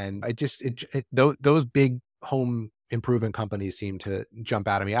dividend. Those big home improvement companies seem to jump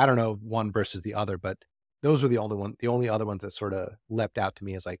out at me. I don't know one versus the other, but those were the only other ones that sort of leapt out to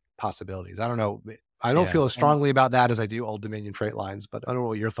me as like possibilities. I don't know. I don't Yeah. feel as And strongly about that as I do Old Dominion Freight Lines, but I don't know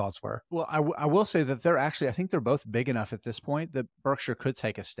what your thoughts were. well, I will say that they're actually, I think they're both big enough at this point that Berkshire could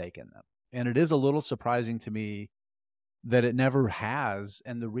take a stake in them. And it is a little surprising to me that it never has.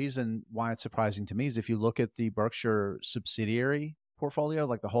 And the reason why it's surprising to me is if you look at the Berkshire subsidiary portfolio,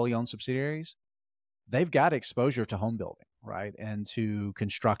 like the wholly owned subsidiaries, they've got exposure to home building, right? And to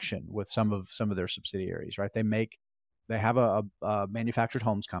construction with some of their subsidiaries, right? They have a manufactured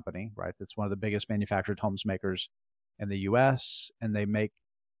homes company, right? That's one of the biggest manufactured homes makers in the US. And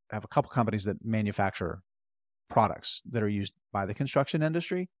have a couple companies that manufacture products that are used by the construction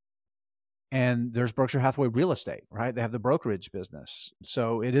industry. And there's Berkshire Hathaway Real Estate, right? They have the brokerage business.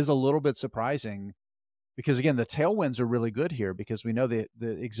 So it is a little bit surprising because, again, the tailwinds are really good here because we know the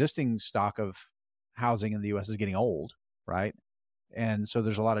existing stock of housing in the US is getting old, right? And so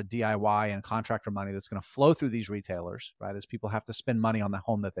there's a lot of DIY and contractor money that's going to flow through these retailers, right? As people have to spend money on the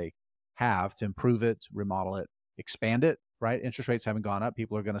home that they have to improve it, remodel it, expand it, right? Interest rates haven't gone up.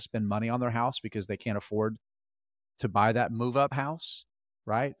 People are going to spend money on their house because they can't afford to buy that move up house,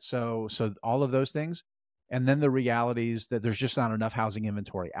 right? So all of those things. And then the realities that there's just not enough housing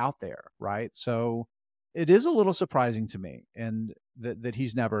inventory out there, right? So it is a little surprising to me and that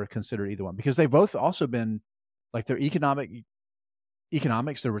he's never considered either one because they've both also been like their economics,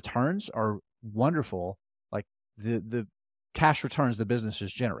 their returns are wonderful. Like the cash returns the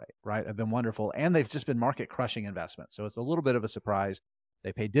businesses generate, right, have been wonderful. And they've just been market crushing investments. So it's a little bit of a surprise.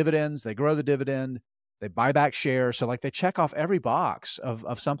 They pay dividends, they grow the dividend, they buy back shares. So like they check off every box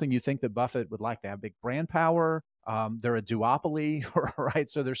of something you think that Buffett would like. They have big brand power. They're a duopoly, right?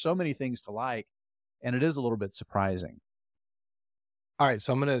 So there's so many things to like. And it is a little bit surprising. All right,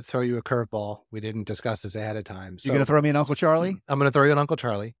 so I'm going to throw you a curveball. We didn't discuss this ahead of time. You're going to throw me an Uncle Charlie? I'm going to throw you an Uncle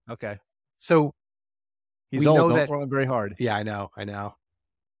Charlie. Okay. So He's we old. know Don't that, throw him very hard. yeah, I know.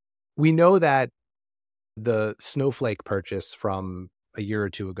 We know that the Snowflake purchase from a year or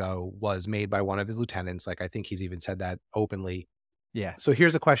two ago was made by one of his lieutenants. Like, I think he's even said that openly. Yeah. So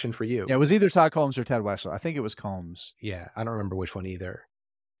here's a question for you. Yeah, it was either Todd Combs or Ted Weschler. I think it was Combs. Yeah, I don't remember which one either.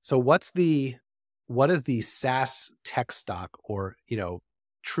 So what is the SaaS tech stock or,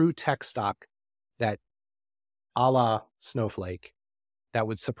 true tech stock that a la Snowflake that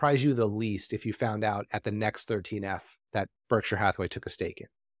would surprise you the least if you found out at the next 13F that Berkshire Hathaway took a stake in?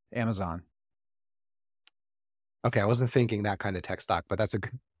 Amazon. Okay, I wasn't thinking that kind of tech stock, but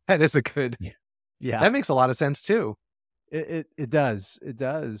that is a good. Yeah. That makes a lot of sense too. It does. It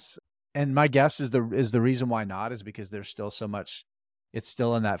does. And my guess is the reason why not is because there's still so much. It's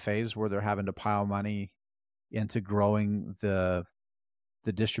still in that phase where they're having to pile money into growing the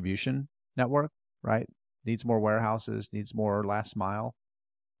distribution network, right? Needs more warehouses, needs more last mile.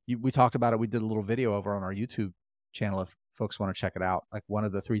 We talked about it. We did a little video over on our YouTube channel if folks want to check it out. Like one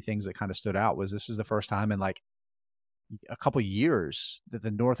of the three things that kind of stood out was this is the first time in like a couple of years that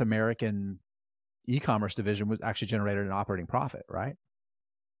the North American e-commerce division was actually generated an operating profit, right?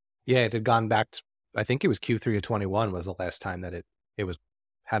 Yeah, it had gone back to, I think it was Q3 of 21 was the last time that it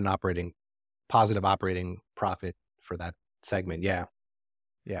had an positive operating profit for that segment. Yeah.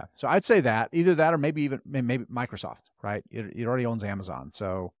 Yeah. So I'd say that either that or maybe Microsoft, right? It already owns Amazon.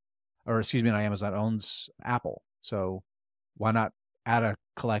 So, or excuse me, not Amazon, owns Apple. So why not add a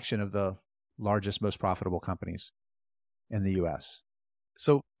collection of the largest, most profitable companies in the US?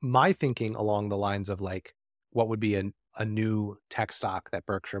 So my thinking along the lines of like, what would be a new tech stock that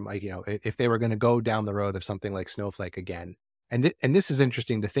Berkshire might, if they were going to go down the road of something like Snowflake again. And this is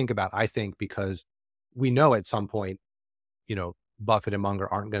interesting to think about, I think, because we know at some point, Buffett and Munger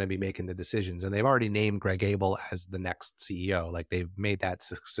aren't going to be making the decisions. And they've already named Greg Abel as the next CEO. Like they've made that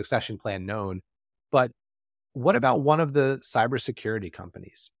succession plan known. But what about one of the cybersecurity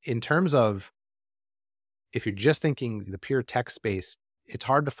companies? In terms of, if you're just thinking the pure tech space, it's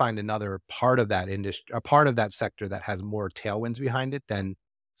hard to find another part of that industry, a part of that sector that has more tailwinds behind it than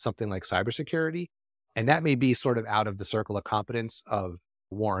something like cybersecurity. And that may be sort of out of the circle of competence of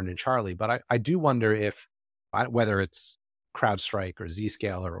Warren and Charlie. But I do wonder if, whether it's CrowdStrike or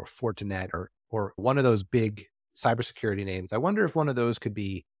Zscaler or Fortinet or one of those big cybersecurity names, I wonder if one of those could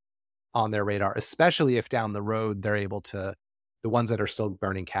be on their radar, especially if down the road they're able to, the ones that are still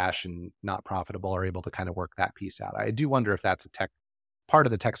burning cash and not profitable are able to kind of work that piece out. I do wonder if that's a part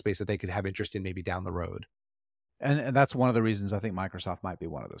of the tech space that they could have interest in maybe down the road. And that's one of the reasons I think Microsoft might be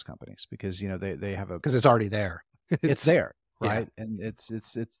one of those companies, because they have because it's already there. It's there, right? Yeah. And this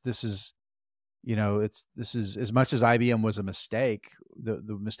is as much as IBM was a mistake, the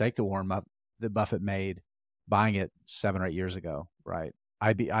mistake that Buffett made buying it 7 or 8 years ago, right?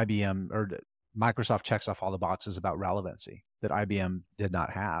 IBM or Microsoft checks off all the boxes about relevancy that IBM did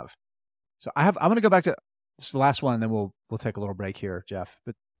not have. So I'm going to go back to this is the last one, and then we'll take a little break here, Jeff.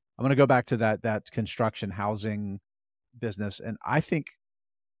 But I'm going to go back to that construction housing business, and I think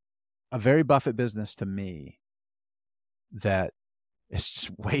a very Buffett business to me that is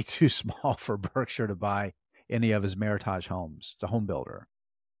just way too small for Berkshire to buy any of his Meritage homes. It's a home builder.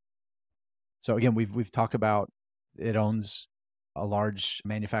 So again, we've talked about it owns a large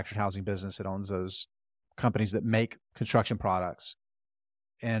manufactured housing business. It owns those companies that make construction products.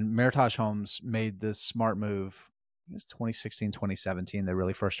 And Meritage Homes made this smart move. It was 2016, 2017. They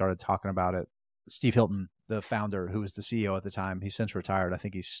really first started talking about it. Steve Hilton, the founder, who was the CEO at the time, he's since retired. I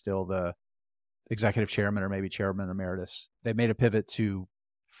think he's still the executive chairman or maybe chairman emeritus. They made a pivot to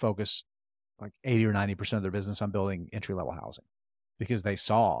focus like 80 or 90% of their business on building entry-level housing, because they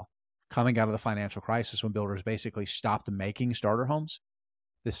saw coming out of the financial crisis when builders basically stopped making starter homes,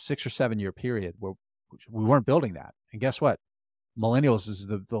 this 6 or 7 year period where we weren't building that. And guess what? Millennials is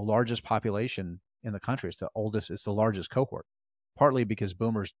the largest population in the country. It's the largest cohort, partly because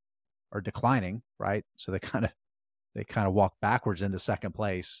boomers are declining, right? So they kind of walk backwards into second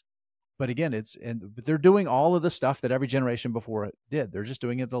place. But again, they're doing all of the stuff that every generation before it did. They're just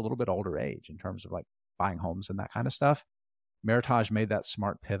doing it at a little bit older age in terms of like buying homes and that kind of stuff. Meritage made that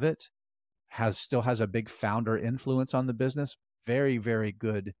smart pivot, still has a big founder influence on the business. Very, very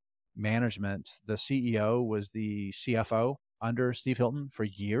good management. The CEO was the CFO under Steve Hilton for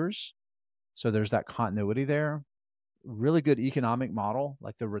years. So there's that continuity there. Really good economic model.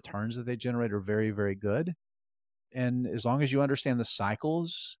 Like the returns that they generate are very, very good. And as long as you understand the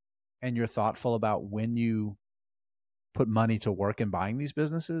cycles and you're thoughtful about when you put money to work in buying these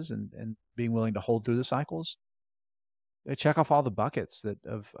businesses and being willing to hold through the cycles, they check off all the buckets that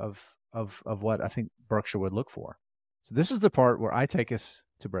of what I think Berkshire would look for. So this is the part where I take us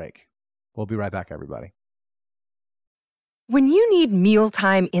to break. We'll be right back, everybody. When you need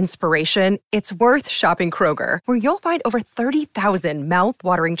mealtime inspiration, it's worth shopping Kroger, where you'll find over 30,000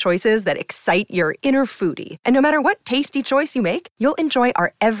 mouth-watering choices that excite your inner foodie. And no matter what tasty choice you make, you'll enjoy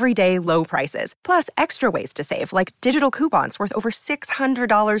our everyday low prices, plus extra ways to save, like digital coupons worth over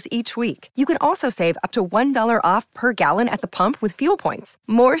 $600 each week. You can also save up to $1 off per gallon at the pump with fuel points.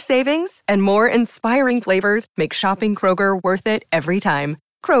 More savings and more inspiring flavors make shopping Kroger worth it every time.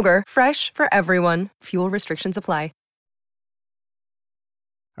 Kroger, fresh for everyone. Fuel restrictions apply.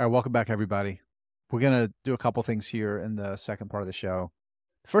 All right, welcome back, everybody. We're going to do a couple things here in the second part of the show.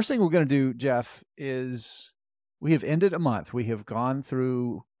 The first thing we're going to do, Jeff, is we have ended a month. We have gone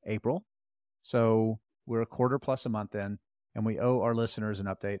through April. So we're a quarter plus a month in, and we owe our listeners an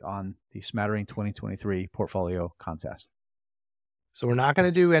update on the Smattering 2023 portfolio contest. So we're not going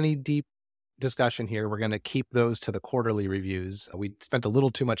to do any deep discussion here. We're going to keep those to the quarterly reviews. We spent a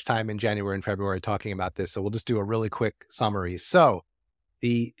little too much time in January and February talking about this, so we'll just do a really quick summary. So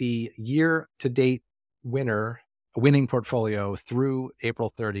the year-to-date winning portfolio through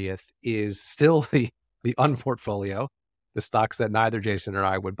April 30th is still the unportfolio, the stocks that neither Jason or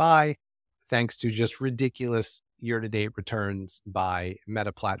I would buy, thanks to just ridiculous year-to-date returns by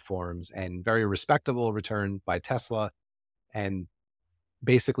Meta Platforms and very respectable return by Tesla. And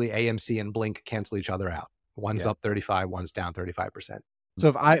basically AMC and Blink cancel each other out. One's up 35, one's down 35%.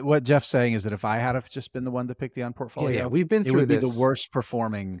 So what Jeff's saying is that if I had have just been the one to pick the portfolio, we've been through it would this. be the worst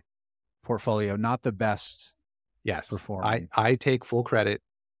performing portfolio, not the best. Yes, performing. I take full credit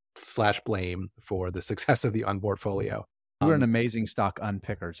 / blame for the success of the portfolio. You're an amazing stock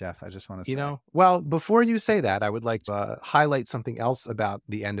unpicker, Jeff. I just want to say. Well, before you say that, I would like to highlight something else about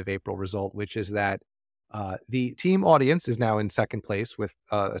the end of April result, which is that The team audience is now in second place with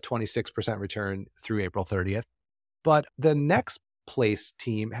a 26% return through April 30th. But the next place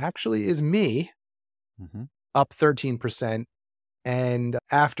team actually is me, up 13%. And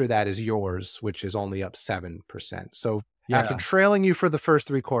after that is yours, which is only up 7%. So after trailing you for the first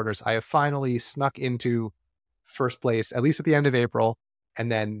 3 quarters, I have finally snuck into first place, at least at the end of April.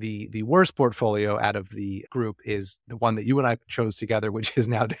 And then the worst portfolio out of the group is the one that you and I chose together, which is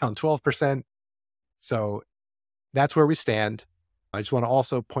now down 12%. So that's where we stand. I just want to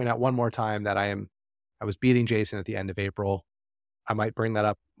also point out one more time that I was beating Jason at the end of April. I might bring that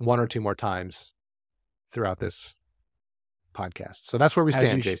up 1 or 2 more times throughout this podcast. So that's where we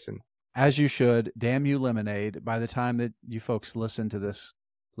stand, Jason. As you should. Damn you, Lemonade. By the time that you folks listen to this,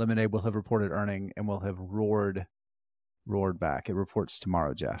 Lemonade will have reported earning and will have roared back. It reports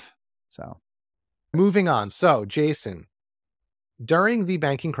tomorrow, Jeff. So moving on. So Jason, during the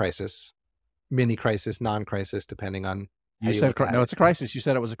banking crisis, mini crisis, non-crisis, depending on you said no, it's a crisis. You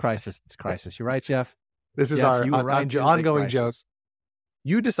said it was a crisis. It's a crisis. You're right, Jeff. This is Jeff, our ongoing joke.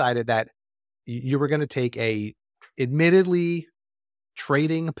 You decided that you were going to take a admittedly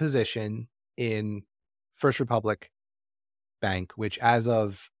trading position in First Republic Bank, which as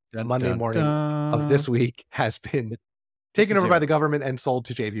of Monday morning of this week has been taken over by the government and sold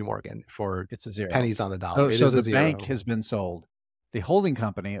to JP Morgan for it's a 0. Pennies on the dollar. So the bank has been sold. The holding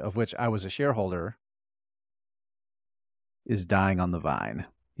company, of which I was a shareholder, is dying on the vine.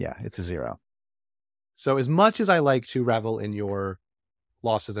 Yeah, it's a 0. So as much as I like to revel in your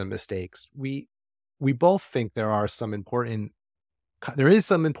losses and mistakes, we both think there is some important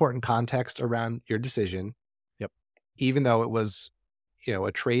context around your decision. Yep. Even though it was,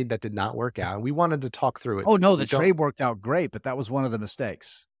 a trade that did not work out. We wanted to talk through it. Oh no, the trade worked out great, but that was one of the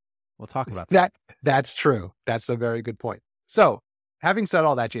mistakes. We'll talk about that. That's true. That's a very good point. So having said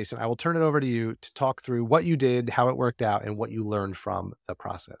all that, Jason, I will turn it over to you to talk through what you did, how it worked out, and what you learned from the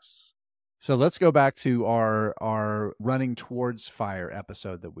process. So let's go back to our running towards fire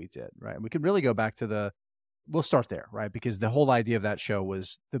episode that we did, right? We could really go back to we'll start there, right? Because the whole idea of that show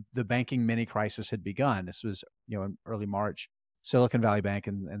was the banking mini crisis had begun. This was, in early March. Silicon Valley Bank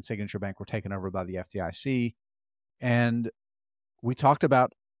and Signature Bank were taken over by the FDIC. And we talked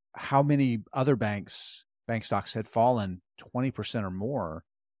about how many other bank stocks had fallen 20% or more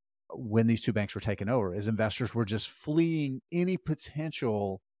when these 2 banks were taken over, as investors were just fleeing any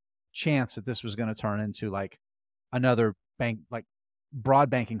potential chance that this was going to turn into like another bank, like broad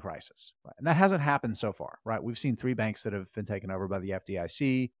banking crisis. Right? And that hasn't happened so far, right? We've seen 3 banks that have been taken over by the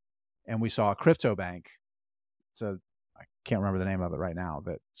FDIC, and we saw a crypto bank. So I can't remember the name of it right now,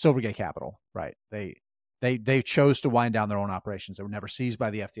 but Silvergate Capital, right? They chose to wind down their own operations. They were never seized by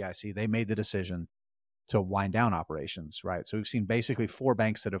the FDIC. They made the decision to wind down operations, right? So we've seen basically 4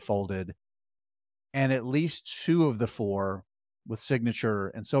 banks that have folded, and at least 2 of the 4 with Signature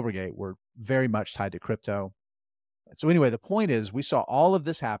and Silvergate were very much tied to crypto. So anyway, the point is we saw all of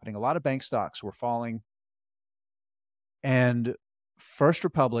this happening. A lot of bank stocks were falling, and First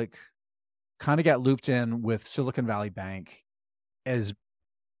Republic kind of got looped in with Silicon Valley Bank as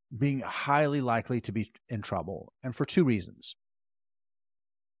being highly likely to be in trouble, and for 2 reasons.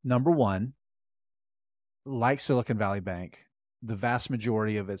 Number one, like Silicon Valley Bank, the vast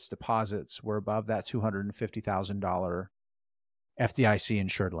majority of its deposits were above that $250,000 FDIC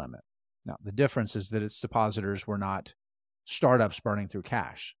insured limit. Now, the difference is that its depositors were not startups burning through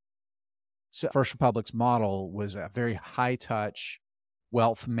cash. So First Republic's model was a very high-touch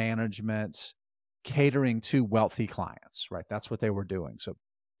wealth management, catering to wealthy clients, right? That's what they were doing. So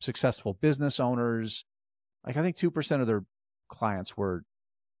successful business owners, like I think 2% of their clients were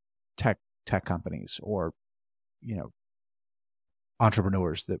tech companies or,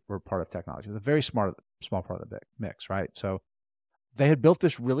 entrepreneurs that were part of technology. It was a very small part of the mix, right? So they had built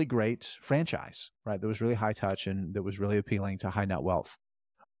this really great franchise, right? That was really high touch and that was really appealing to high net wealth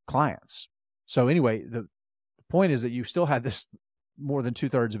clients. So anyway, the point is that you still had this more than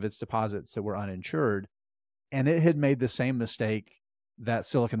 2/3 of its deposits that were uninsured, and it had made the same mistake that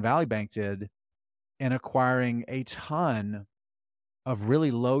Silicon Valley Bank did in acquiring a ton of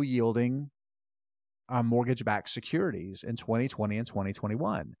really low yielding mortgage-backed securities in 2020 and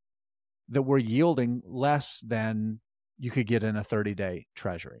 2021 that were yielding less than you could get in a 30-day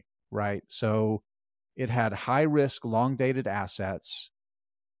treasury, right? So it had high-risk, long-dated assets,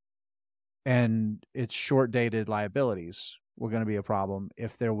 and its short-dated liabilities were going to be a problem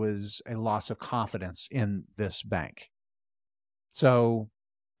if there was a loss of confidence in this bank. So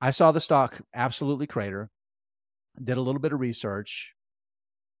I saw the stock absolutely crater, did a little bit of research,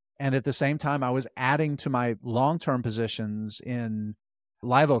 and at the same time, I was adding to my long-term positions in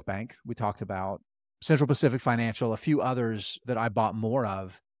Live Oak Bank, we talked about, Central Pacific Financial, a few others that I bought more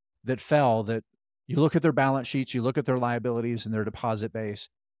of that fell, that you look at their balance sheets, you look at their liabilities and their deposit base,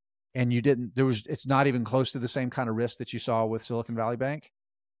 and it's not even close to the same kind of risk that you saw with Silicon Valley Bank.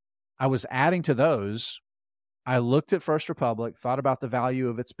 I was adding to those. I looked at First Republic, thought about the value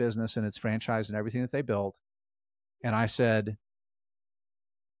of its business and its franchise and everything that they built. And I said,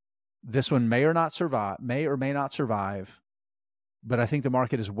 this one may or may not survive, but I think the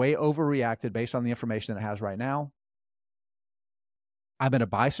market is way overreacted based on the information that it has right now. I'm going to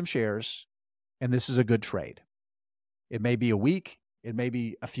buy some shares, and this is a good trade. It may be a week, it may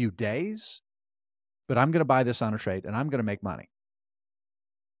be a few days, but I'm going to buy this on a trade, and I'm going to make money.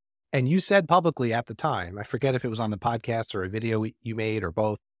 And you said publicly at the time, I forget if it was on the podcast or a video you made or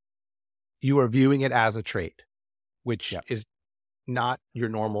both, you were viewing it as a trade, which is not your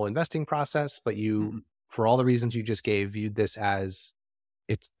normal investing process, but you, for all the reasons you just gave, viewed this as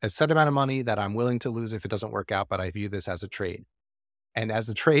it's a set amount of money that I'm willing to lose if it doesn't work out, but I view this as a trade. And as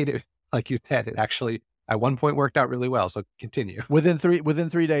a trade, like you said, it actually at one point worked out really well. So continue. Within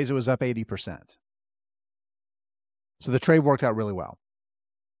 3 days, it was up 80%. So the trade worked out really well.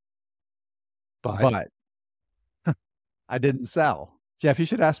 But I didn't sell. Jeff, you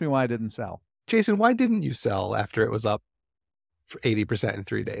should ask me why I didn't sell. Jason, why didn't you sell after it was up for 80% in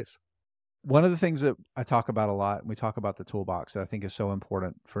 3 days? One of the things that I talk about a lot, we talk about the toolbox that I think is so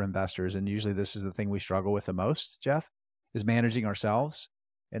important for investors, and usually this is the thing we struggle with the most, Jeff, is managing ourselves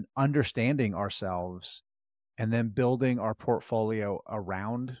and understanding ourselves and then building our portfolio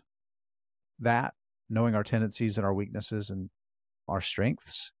around that, knowing our tendencies and our weaknesses and our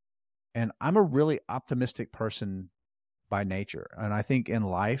strengths. And I'm a really optimistic person by nature. And I think in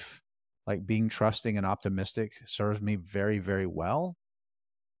life, like being trusting and optimistic serves me very, very well.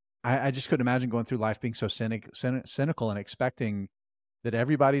 I just couldn't imagine going through life being so cynical and expecting that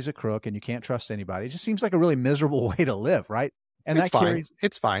everybody's a crook and you can't trust anybody. It just seems like a really miserable way to live, right? And it's fine.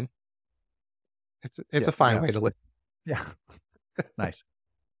 It's fine. It's a fine way to live. Yeah. Nice.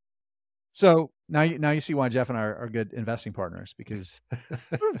 So now you see why Jeff and I are good investing partners, because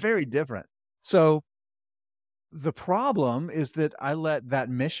we're very different. So the problem is that I let that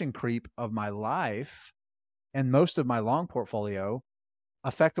mission creep of my life and most of my long portfolio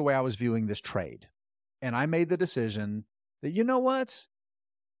affect the way I was viewing this trade. And I made the decision that, you know what?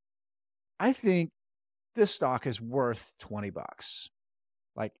 I think this stock is worth $20.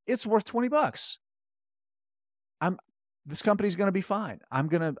 Like, it's worth $20. This company's going to be fine. I'm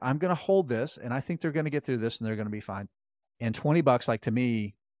going to hold this, and I think they're going to get through this and they're going to be fine. And $20, like, to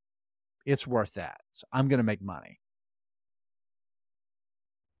me, it's worth that. So I'm going to make money.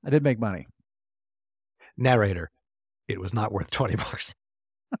 I did make money. Narrator, it was not worth $20.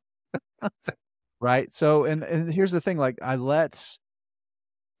 Right. So, and here's the thing, like, I let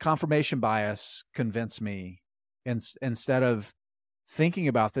confirmation bias convince me instead of thinking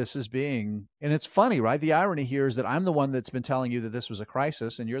about this as being, and it's funny, right? The irony here is that I'm the one that's been telling you that this was a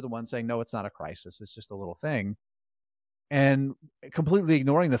crisis, and you're the one saying, no, it's not a crisis. It's just a little thing. And completely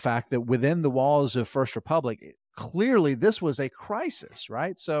ignoring the fact that within the walls of First Republic, clearly this was a crisis,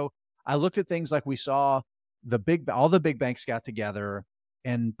 right? So I looked at things like we saw all the big banks got together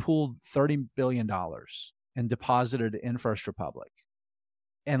and pooled $30 billion and deposited in First Republic.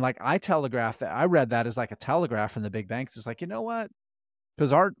 And like I read that as like a telegraph from the big banks. It's like, you know what?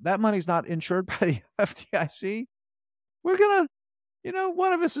 Because that money's not insured by the FDIC. We're going to,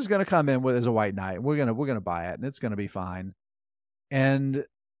 one of us is going to come in as a white knight. We're going to buy it and it's going to be fine. And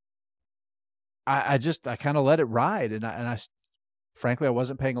I kind of let it ride. And I frankly, I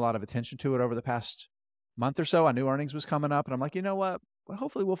wasn't paying a lot of attention to it over the past month or so. I knew earnings was coming up and I'm like, you know what? Well,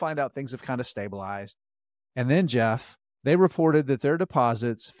 hopefully we'll find out things have kind of stabilized. And then, Jeff, they reported that their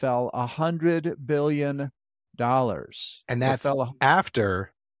deposits fell $100 billion. And that's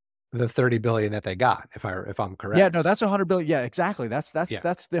after the $30 billion that they got, if I'm correct. Yeah, no, that's $100 billion. Yeah, exactly. That's the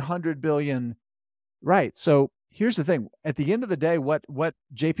 $100 billion. Right. So here's the thing. At the end of the day, what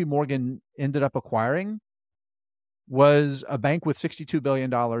JP Morgan ended up acquiring was a bank with $62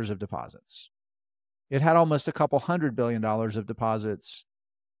 billion of deposits. It had almost a couple $100 billion of deposits,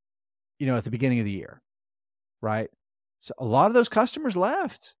 at the beginning of the year. Right. So a lot of those customers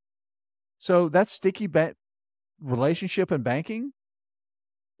left. So that sticky relationship in banking,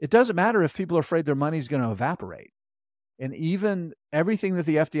 it doesn't matter if people are afraid their money's going to evaporate. And even everything that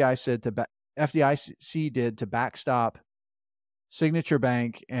the FDIC did to backstop Signature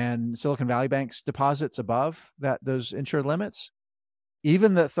Bank and Silicon Valley Bank's deposits above those insured limits,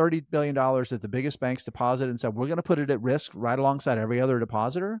 even the $30 billion that the biggest banks deposited and said, we're going to put it at risk right alongside every other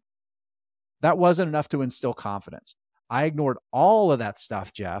depositor, that wasn't enough to instill confidence. I ignored all of that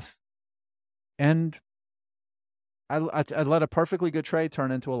stuff, Jeff, And I let a perfectly good trade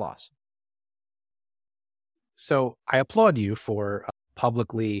turn into a loss. So I applaud you for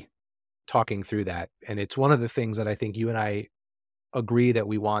publicly talking through that. And it's one of the things that I think you and I agree that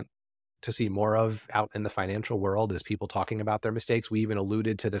we want to see more of out in the financial world is people talking about their mistakes. We even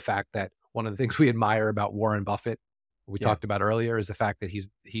alluded to the fact that one of the things we admire about Warren Buffett, we Yeah. talked about earlier, is the fact that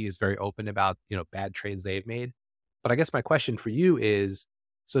he is very open about, bad trades they've made. But I guess my question for you is,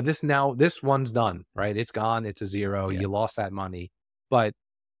 so this one's done, right? It's gone. It's a zero. Yeah. You lost that money. But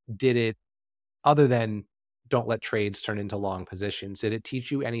did it, other than don't let trades turn into long positions, did it teach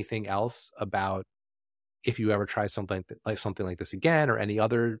you anything else about if you ever try something like this again, or any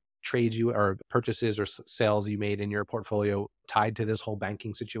other trades you or purchases or sales you made in your portfolio tied to this whole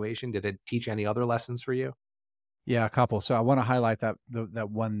banking situation? Did it teach any other lessons for you? Yeah, a couple. So I want to highlight that that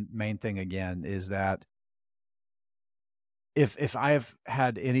one main thing again is that if I have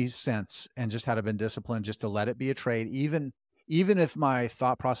had any sense and just had been disciplined just to let it be a trade, even if my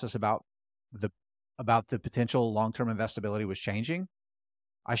thought process about the potential long-term investability was changing,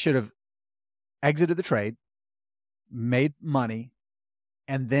 I should have exited the trade, made money,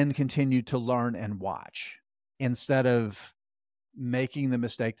 and then continued to learn and watch instead of making the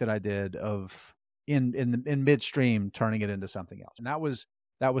mistake that I did of in midstream turning it into something else. And that was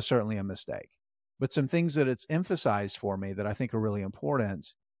certainly a mistake. But some things that it's emphasized for me that I think are really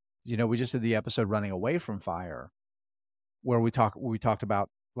important. We just did the episode Running Away from Fire, where we talked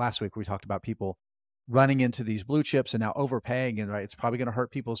about last week, we talked about people running into these blue chips and now overpaying, and right, it's probably going to hurt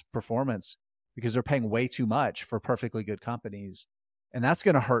people's performance because they're paying way too much for perfectly good companies. And that's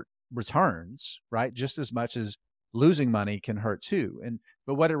going to hurt returns, right? Just as much as losing money can hurt too.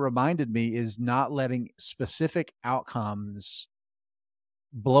 But what it reminded me is not letting specific outcomes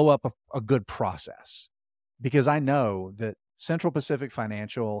blow up a good process. Because I know that Central Pacific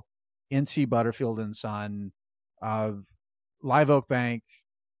Financial, NC Butterfield and Son, Live Oak Bank,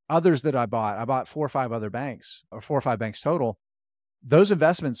 others that I bought 4 or 5 other banks, or 4 or 5 banks total. Those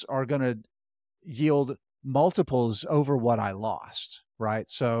investments are going to yield multiples over what I lost,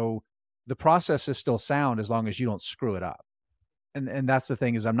 right? So the process is still sound as long as you don't screw it up. And that's the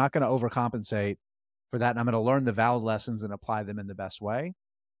thing, is I'm not going to overcompensate for that. And I'm going to learn the valid lessons and apply them in the best way.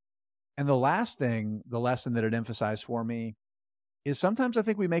 And the last thing, the lesson that it emphasized for me is sometimes I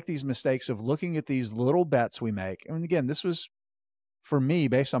think we make these mistakes of looking at these little bets we make. And again, this was for me,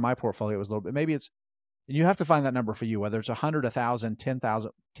 based on my portfolio, it was a little bit, maybe it's, and you have to find that number for you, whether it's 100, 1,000,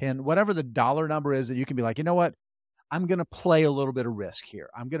 10,000, 10, whatever the dollar number is that you can be like, you know what? I'm going to play a little bit of risk here.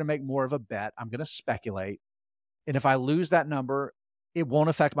 I'm going to make more of a bet. I'm going to speculate. And if I lose that number, it won't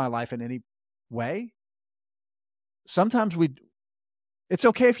affect my life in any way. Sometimes it's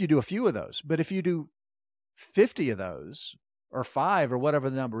okay if you do a few of those, but if you do 50 of those or 5 or whatever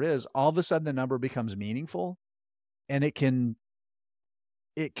the number is, all of a sudden the number becomes meaningful, and it can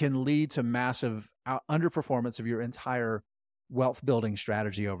lead to massive underperformance of your entire wealth building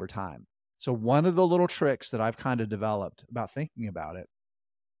strategy over time. So one of the little tricks that I've kind of developed about thinking about it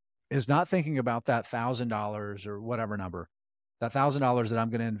is not thinking about that $1,000 or whatever number, that $1,000 that I'm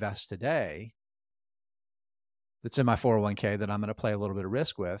going to invest today, that's in my 401k that I'm going to play a little bit of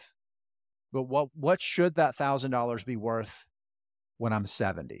risk with. But what should that $1,000 be worth when I'm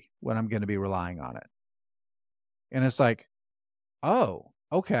 70, when I'm going to be relying on it? And it's like, oh,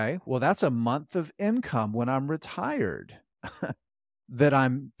 okay, well, that's a month of income when I'm retired that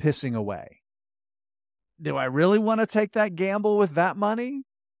I'm pissing away. Do I really want to take that gamble with that money?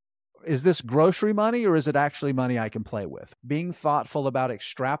 Is this grocery money, or is it actually money I can play with? Being thoughtful about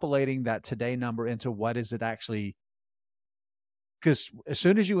extrapolating that today number into what is it actually, because as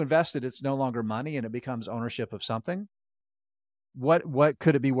soon as you invest it, it's no longer money and it becomes ownership of something. What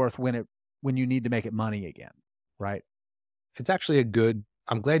could it be worth when you need to make it money again, right? It's actually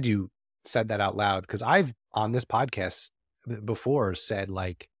I'm glad you said that out loud, because I've on this podcast before said,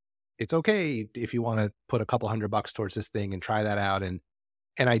 like, it's okay if you want to put a couple $100 towards this thing and try that out. And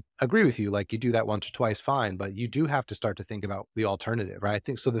I agree with you, like, you do that once or twice, fine, but you do have to start to think about the alternative, right? I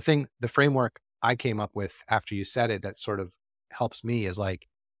think so. The framework I came up with after you said it that sort of helps me is, like,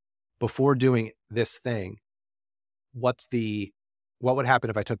 before doing this thing, what would happen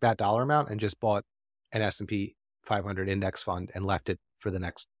if I took that dollar amount and just bought an S&P 500 index fund and left it for the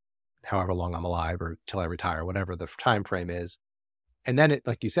next however long I'm alive or till I retire, whatever the time frame is. And then it,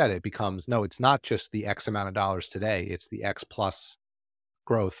 like you said, it becomes, no, it's not just the X amount of dollars today, it's the X plus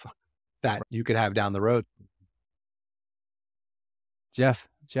growth that you could have down the road. Jeff,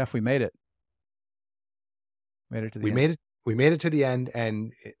 we made it. Made it to the end. We made it to the end,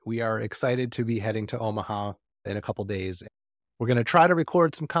 and we are excited to be heading to Omaha in a couple days. We're going to try to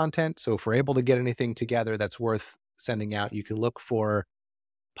record some content. So if we're able to get anything together that's worth sending out, you can look for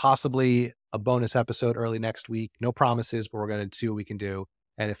possibly a bonus episode early next week. No promises, but we're going to see what we can do.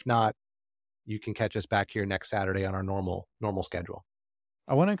 And if not, you can catch us back here next Saturday on our normal schedule.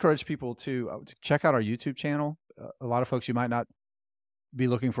 I want to encourage people to check out our YouTube channel. A lot of folks, you might not be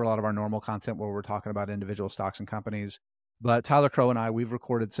looking for a lot of our normal content where we're talking about individual stocks and companies. But Tyler Crow and I, we've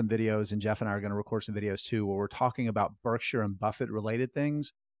recorded some videos, and Jeff and I are going to record some videos too, where we're talking about Berkshire and Buffett related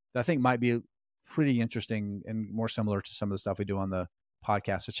things that I think might be pretty interesting and more similar to some of the stuff we do on the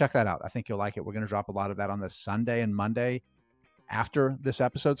podcast. So check that out. I think you'll like it. We're going to drop a lot of that on the Sunday and Monday after this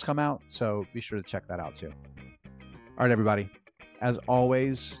episode's come out. So be sure to check that out too. All right, everybody. As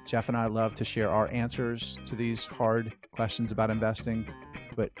always, Jeff and I love to share our answers to these hard questions about investing,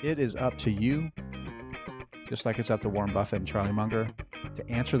 but it is up to you, just like it's up to Warren Buffett and Charlie Munger, to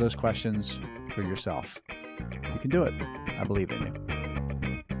answer those questions for yourself. You can do it. I believe in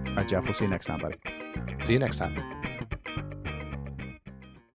you. All right, Jeff, we'll see you next time, buddy. See you next time.